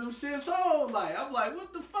got one of them shits on. Like I'm like,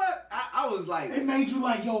 what the fuck? I was like, It made you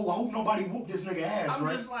like, yo, I hope nobody whoop this nigga ass, I'm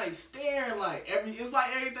right? just like staring. Like it's like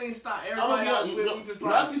everything stopped. I'm Everybody else gonna with be me just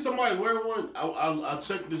when I like. see somebody wear one, I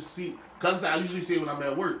check to see, cause I usually see it when I'm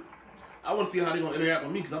at work. I want to see how they gonna interact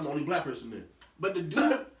with me, cause I'm the only black person there. But the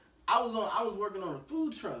dude, I was working on a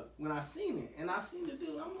food truck when I seen it, and I seen the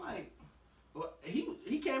dude. I'm like, well,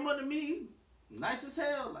 he came up to me, nice as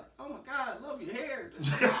hell, like, oh my god, love your hair.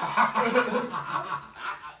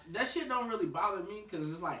 That shit don't really bother me because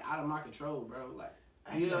it's like out of my control, bro. Like,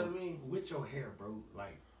 you know what I mean? With your hair, bro,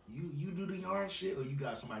 like you do the yarn shit, or you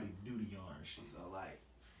got somebody to do the yarn shit? So like,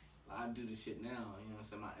 I do the shit now. You know what I'm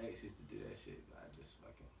saying? My ex used to do that shit. I just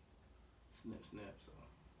fucking snip. So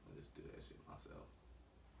I just do that shit myself.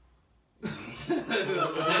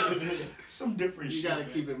 Some different You shit. gotta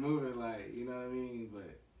man. keep it moving, like, you know what I mean?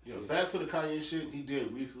 But Yo, shit. back for the Kanye shit, he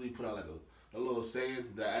did recently put out like a little saying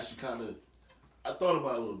that actually kind of, I thought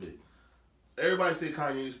about it a little bit. Everybody say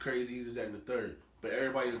Kanye is crazy, he's just that and the third, but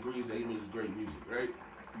everybody agrees that he makes great music, right?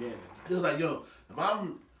 Yeah. He was like, yo, if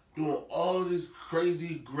I'm doing all this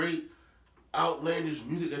crazy, great, outlandish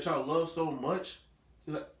music that y'all love so much,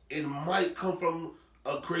 he's like, it might come from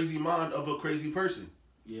a crazy mind of a crazy person.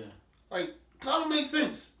 Yeah. Like, kind of makes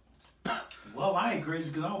sense. Well, I ain't crazy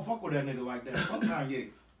because I don't fuck with that nigga like that. Fuck Kanye.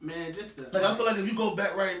 Man, just to, Like, I feel like if you go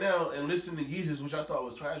back right now and listen to Yeezus, which I thought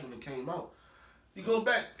was trash when it came out, you go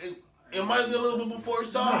back and it might be a little bit before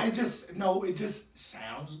it's No, out. it just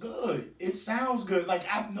sounds good. It sounds good. Like,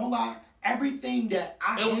 I'm no lie, everything that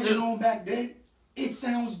I hated on back then, it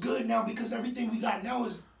sounds good now because everything we got now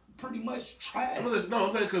is pretty much trash. I'm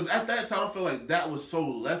saying, because at that time, I feel like that was so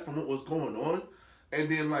left from what was going on. And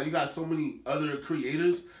then, like, you got so many other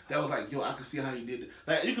creators that was like, yo, I can see how he did it.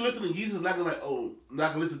 Like, you can listen to Yeezus, not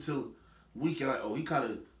gonna listen to Weeknd, like, oh, he kind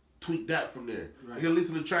of tweaked that from there. Right. You can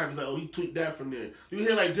listen to Travis, like, oh, he tweaked that from there. You can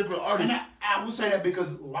hear, like, different artists. And I will say that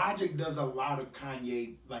because Logic does a lot of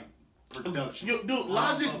Kanye, like, production. Yo, dude,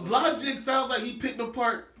 Logic sounds like he picked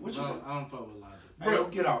apart. What you say? I don't fuck with Logic. Hey, yo,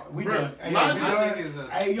 get out. We Bro, done. Hey, Logic yo, we done. Logic is a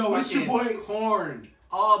Hey, yo, it's your fucking boy. corn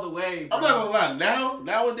all the way, bro. I'm not gonna lie,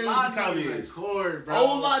 nowadays, Logic he kind of is a is. corn, bro.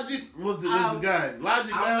 Old Logic was the guy.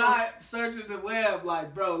 Logic I'm now. not searching the web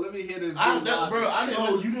like, bro, let me hear this. I dude Logic. didn't So,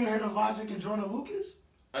 listen- you didn't hear the Logic and Jordan Lucas?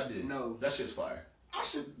 I did. No. That shit's fire. I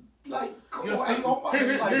should, like, come Yo, on. Hey, yo, I'm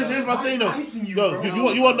here's my Mike thing, though. Tyson you, Yo,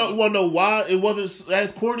 bro. you want to know why it wasn't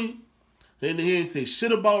as corny? Then he didn't say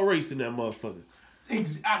shit about race in that motherfucker. I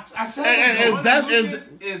said And that, that's- Jordan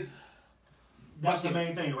Lucas is that's the fucking-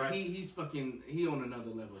 main thing, right? He's on another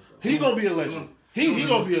level, bro. He gonna be a legend. He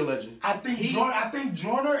gonna be a legend. I think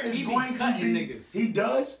Joyner is he be going to cutting be. niggas. He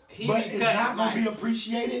does, He but be it's cutting, not going to be like-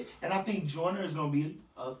 appreciated. And I think Joyner is going to be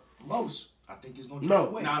a Los. I think it's going to No,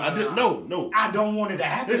 away. No, I didn't. No. I don't want it to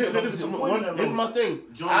happen because I'm disappointed in Here's my Los. thing.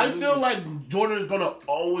 Jordan I feel Lucas. like Jordan is gonna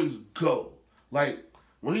always go. Like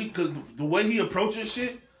because the way he approaches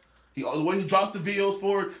shit, the way he drops the videos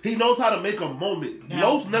for it, he knows how to make a moment.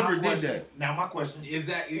 Los never did that. Now my question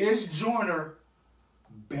is Joyner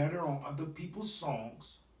better on other people's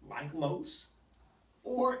songs like Los,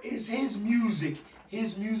 or is his music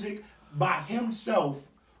by himself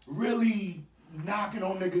really knocking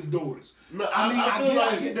on niggas' doors? No,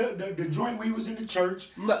 I get the joint where he was in the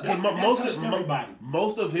church. That touched everybody.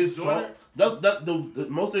 Most of his songs,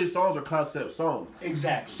 most of his songs are concept songs.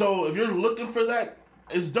 Exactly. So if you're looking for that,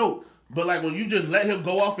 it's dope. But like when you just let him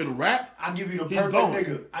go off and rap, I give you the he's perfect going.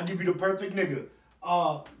 nigga. I give you the perfect nigga.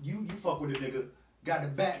 You fuck with a nigga. Got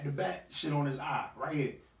the bat shit on his eye right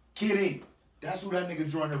here. Kid Ink. That's who that nigga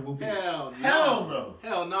Joyner will be. Hell no. Hell no.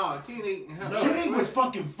 Hell no. Kid Ink. No. Kid Ink was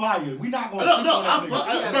fucking fire. We not gonna No, sleep no, on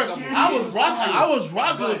that nigga. I was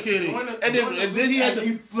rocking with Kid Ink. And then he had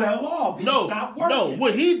he fell off. He stopped working. No,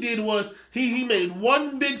 what he did was he made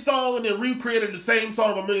one big song and then recreated the same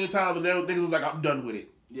song a million times, and then niggas was like, I'm done with it.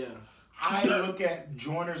 Yeah. I look at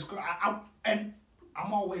Joyner's, and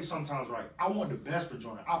I'm always sometimes right. I want the best for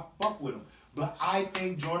Joyner. I fuck with him. But I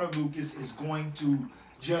think Joyner Lucas is going to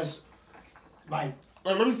just, like...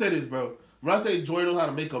 Let me say this, bro. When I say Joy knows how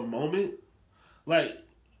to make a moment, like,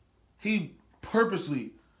 he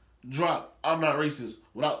purposely dropped I'm Not Racist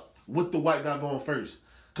with the white guy going first.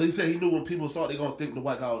 Because he said he knew when people saw it, they going to think the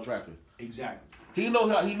white guy was rapping. Exactly. He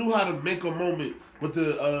knew how to make a moment with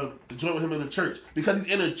the joint with him in the church. Because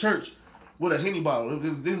he's in a church with a Henny bottle. I'm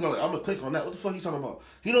going to click on that. What the fuck he talking about?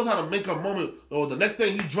 He knows how to make a moment. Or the next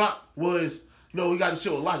thing he dropped was... he got the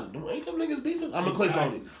shit with Logic. Ain't them niggas beefing? I'm gonna click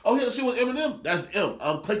on it. Oh, he had the shit with Eminem? That's M.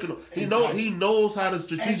 I'm clicking on it. He knows how to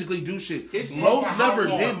strategically do shit. Los never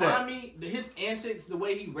did that. His antics, the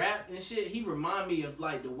way he rapped and shit, he remind me of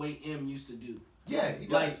like the way M used to do. Yeah, he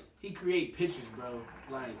does. Like he create pictures, bro.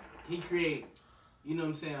 Like he create, you know what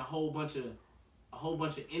I'm saying, a whole bunch of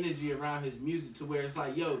energy around his music to where it's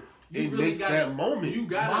like, yo, you it really makes gotta, that moment. You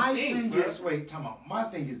gotta my think, thing bro. is, wait, time out. My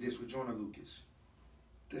thing is this with Joyner Lucas.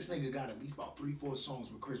 This nigga got at least about 3-4 songs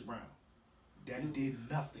with Chris Brown that did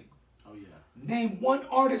nothing. Oh yeah. Name one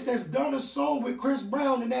artist that's done a song with Chris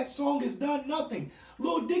Brown and that song has done nothing.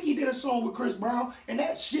 Lil Dicky did a song with Chris Brown and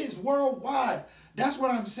that shit is worldwide. That's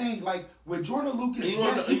what I'm saying. Like with Joyner Lucas,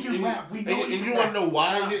 yes, he can rap. We know he can you rap. want to know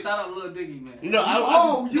why? Shout out Lil Dicky, man. You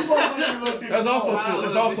know, you want to Lil Dicky? That's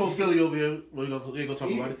also Philly over here. We ain't gonna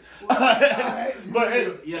talk about it. But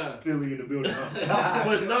hey, yeah, Philly in the building.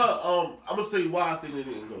 but no, I'm gonna say why I think it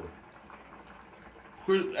didn't go.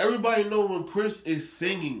 Everybody know when Chris is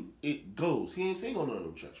singing, it goes. He ain't sing on none of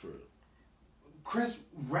them tracks for real. Chris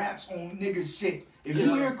raps on niggas shit. If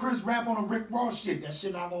you hear Chris rap on a Rick Ross shit, that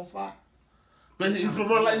shit not gonna fly. But he's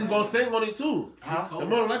more likely he's gonna sing on it too. Huh? And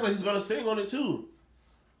more likely he's gonna sing on it too.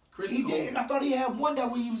 He did. I thought he had one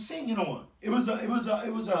that he was singing on. It was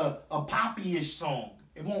a poppy-ish song.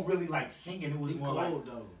 It wasn't really like singing. It was more like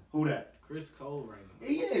though. Who that? Chris Cole right now.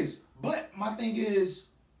 He is. But my thing is,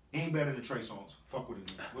 he ain't better than Trey Songz. Fuck with him.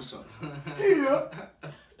 What's up? Yeah.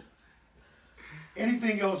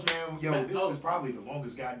 Anything else, man? Yo, this is probably the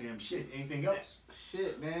longest goddamn shit. Anything else?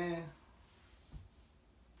 Shit, man.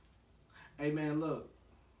 Hey, man, look.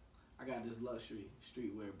 I got this luxury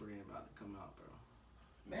streetwear brand about to come out, bro.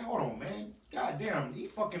 Man, hold on, man. Goddamn, he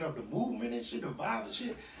fucking up the movement and shit, the vibe and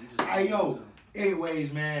shit. Hey, yo.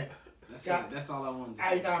 Anyways, man. That's it. That's all I wanted to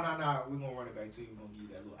say. Hey, nah. We're gonna run it back to you. We're gonna give you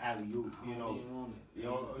that little alley-oop, you know. You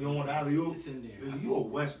don't want the alley-oop? It's in there. You a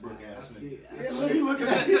Westbrook ass nigga. Yeah, look, he looking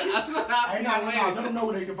at you. Hey, nah. Let them know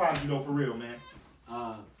where they can find you, though, for real, man.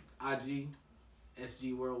 IG,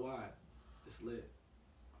 SG Worldwide. It's lit.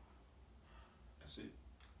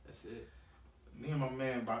 That's it. Me and my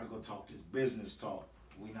man about to go talk this business talk.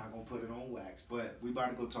 We not gonna put it on wax, but we about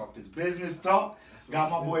to go talk this business talk.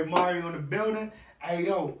 Got my boy Mario in the building. Hey,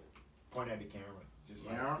 yo. Point at the camera. Just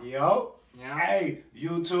like, yo. Yeah. Hey,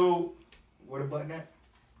 YouTube. Where the button at?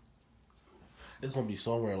 It's gonna be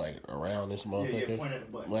somewhere like around this motherfucker. Yeah, point at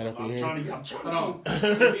the button. Right up I'm here. trying to Hold on.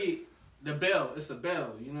 The bell. It's the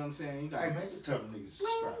bell. You know what I'm saying? You got. Hey, man, just tell them niggas to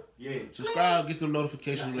subscribe. Yeah. Subscribe, get them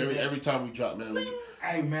notifications every time we drop, man.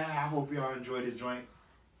 Hey, man, I hope y'all enjoy this joint.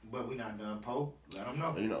 But we not done, Poe. Let them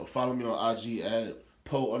know. You know, follow me on IG at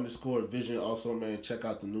Poe_Vision. Also, man, check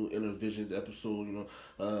out the new Inner Visions episode, you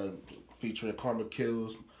know, featuring Karma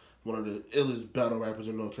Kills, one of the illest battle rappers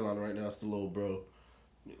in North Carolina right now. It's the little bro.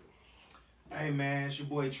 Hey, man, it's your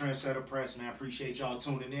boy Trendsetter Press, man. Appreciate y'all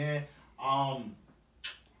tuning in.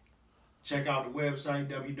 Check out the website,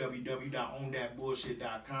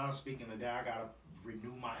 www.OnDatBullshit.com. Speaking of that, I got to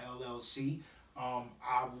renew my LLC.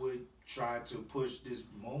 I would try to push this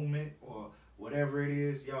moment or whatever it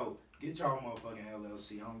is. Yo, get y'all motherfucking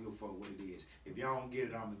LLC. I don't give a fuck what it is. If y'all don't get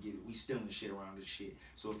it, I'm going to get it. We stealing shit around this shit.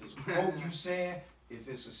 So if it's a quote you saying, if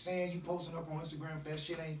it's a saying you posting up on Instagram, if that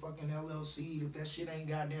shit ain't fucking LLC, if that shit ain't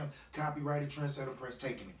goddamn copyrighted, Trendsetter Press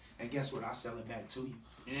taking it. And guess what? I sell it back to you.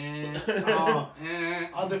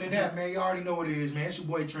 Other than that, man, you already know what it is, man. It's your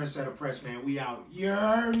boy Trendsetter Press, man. We out. You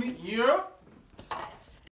heard me? Yeah.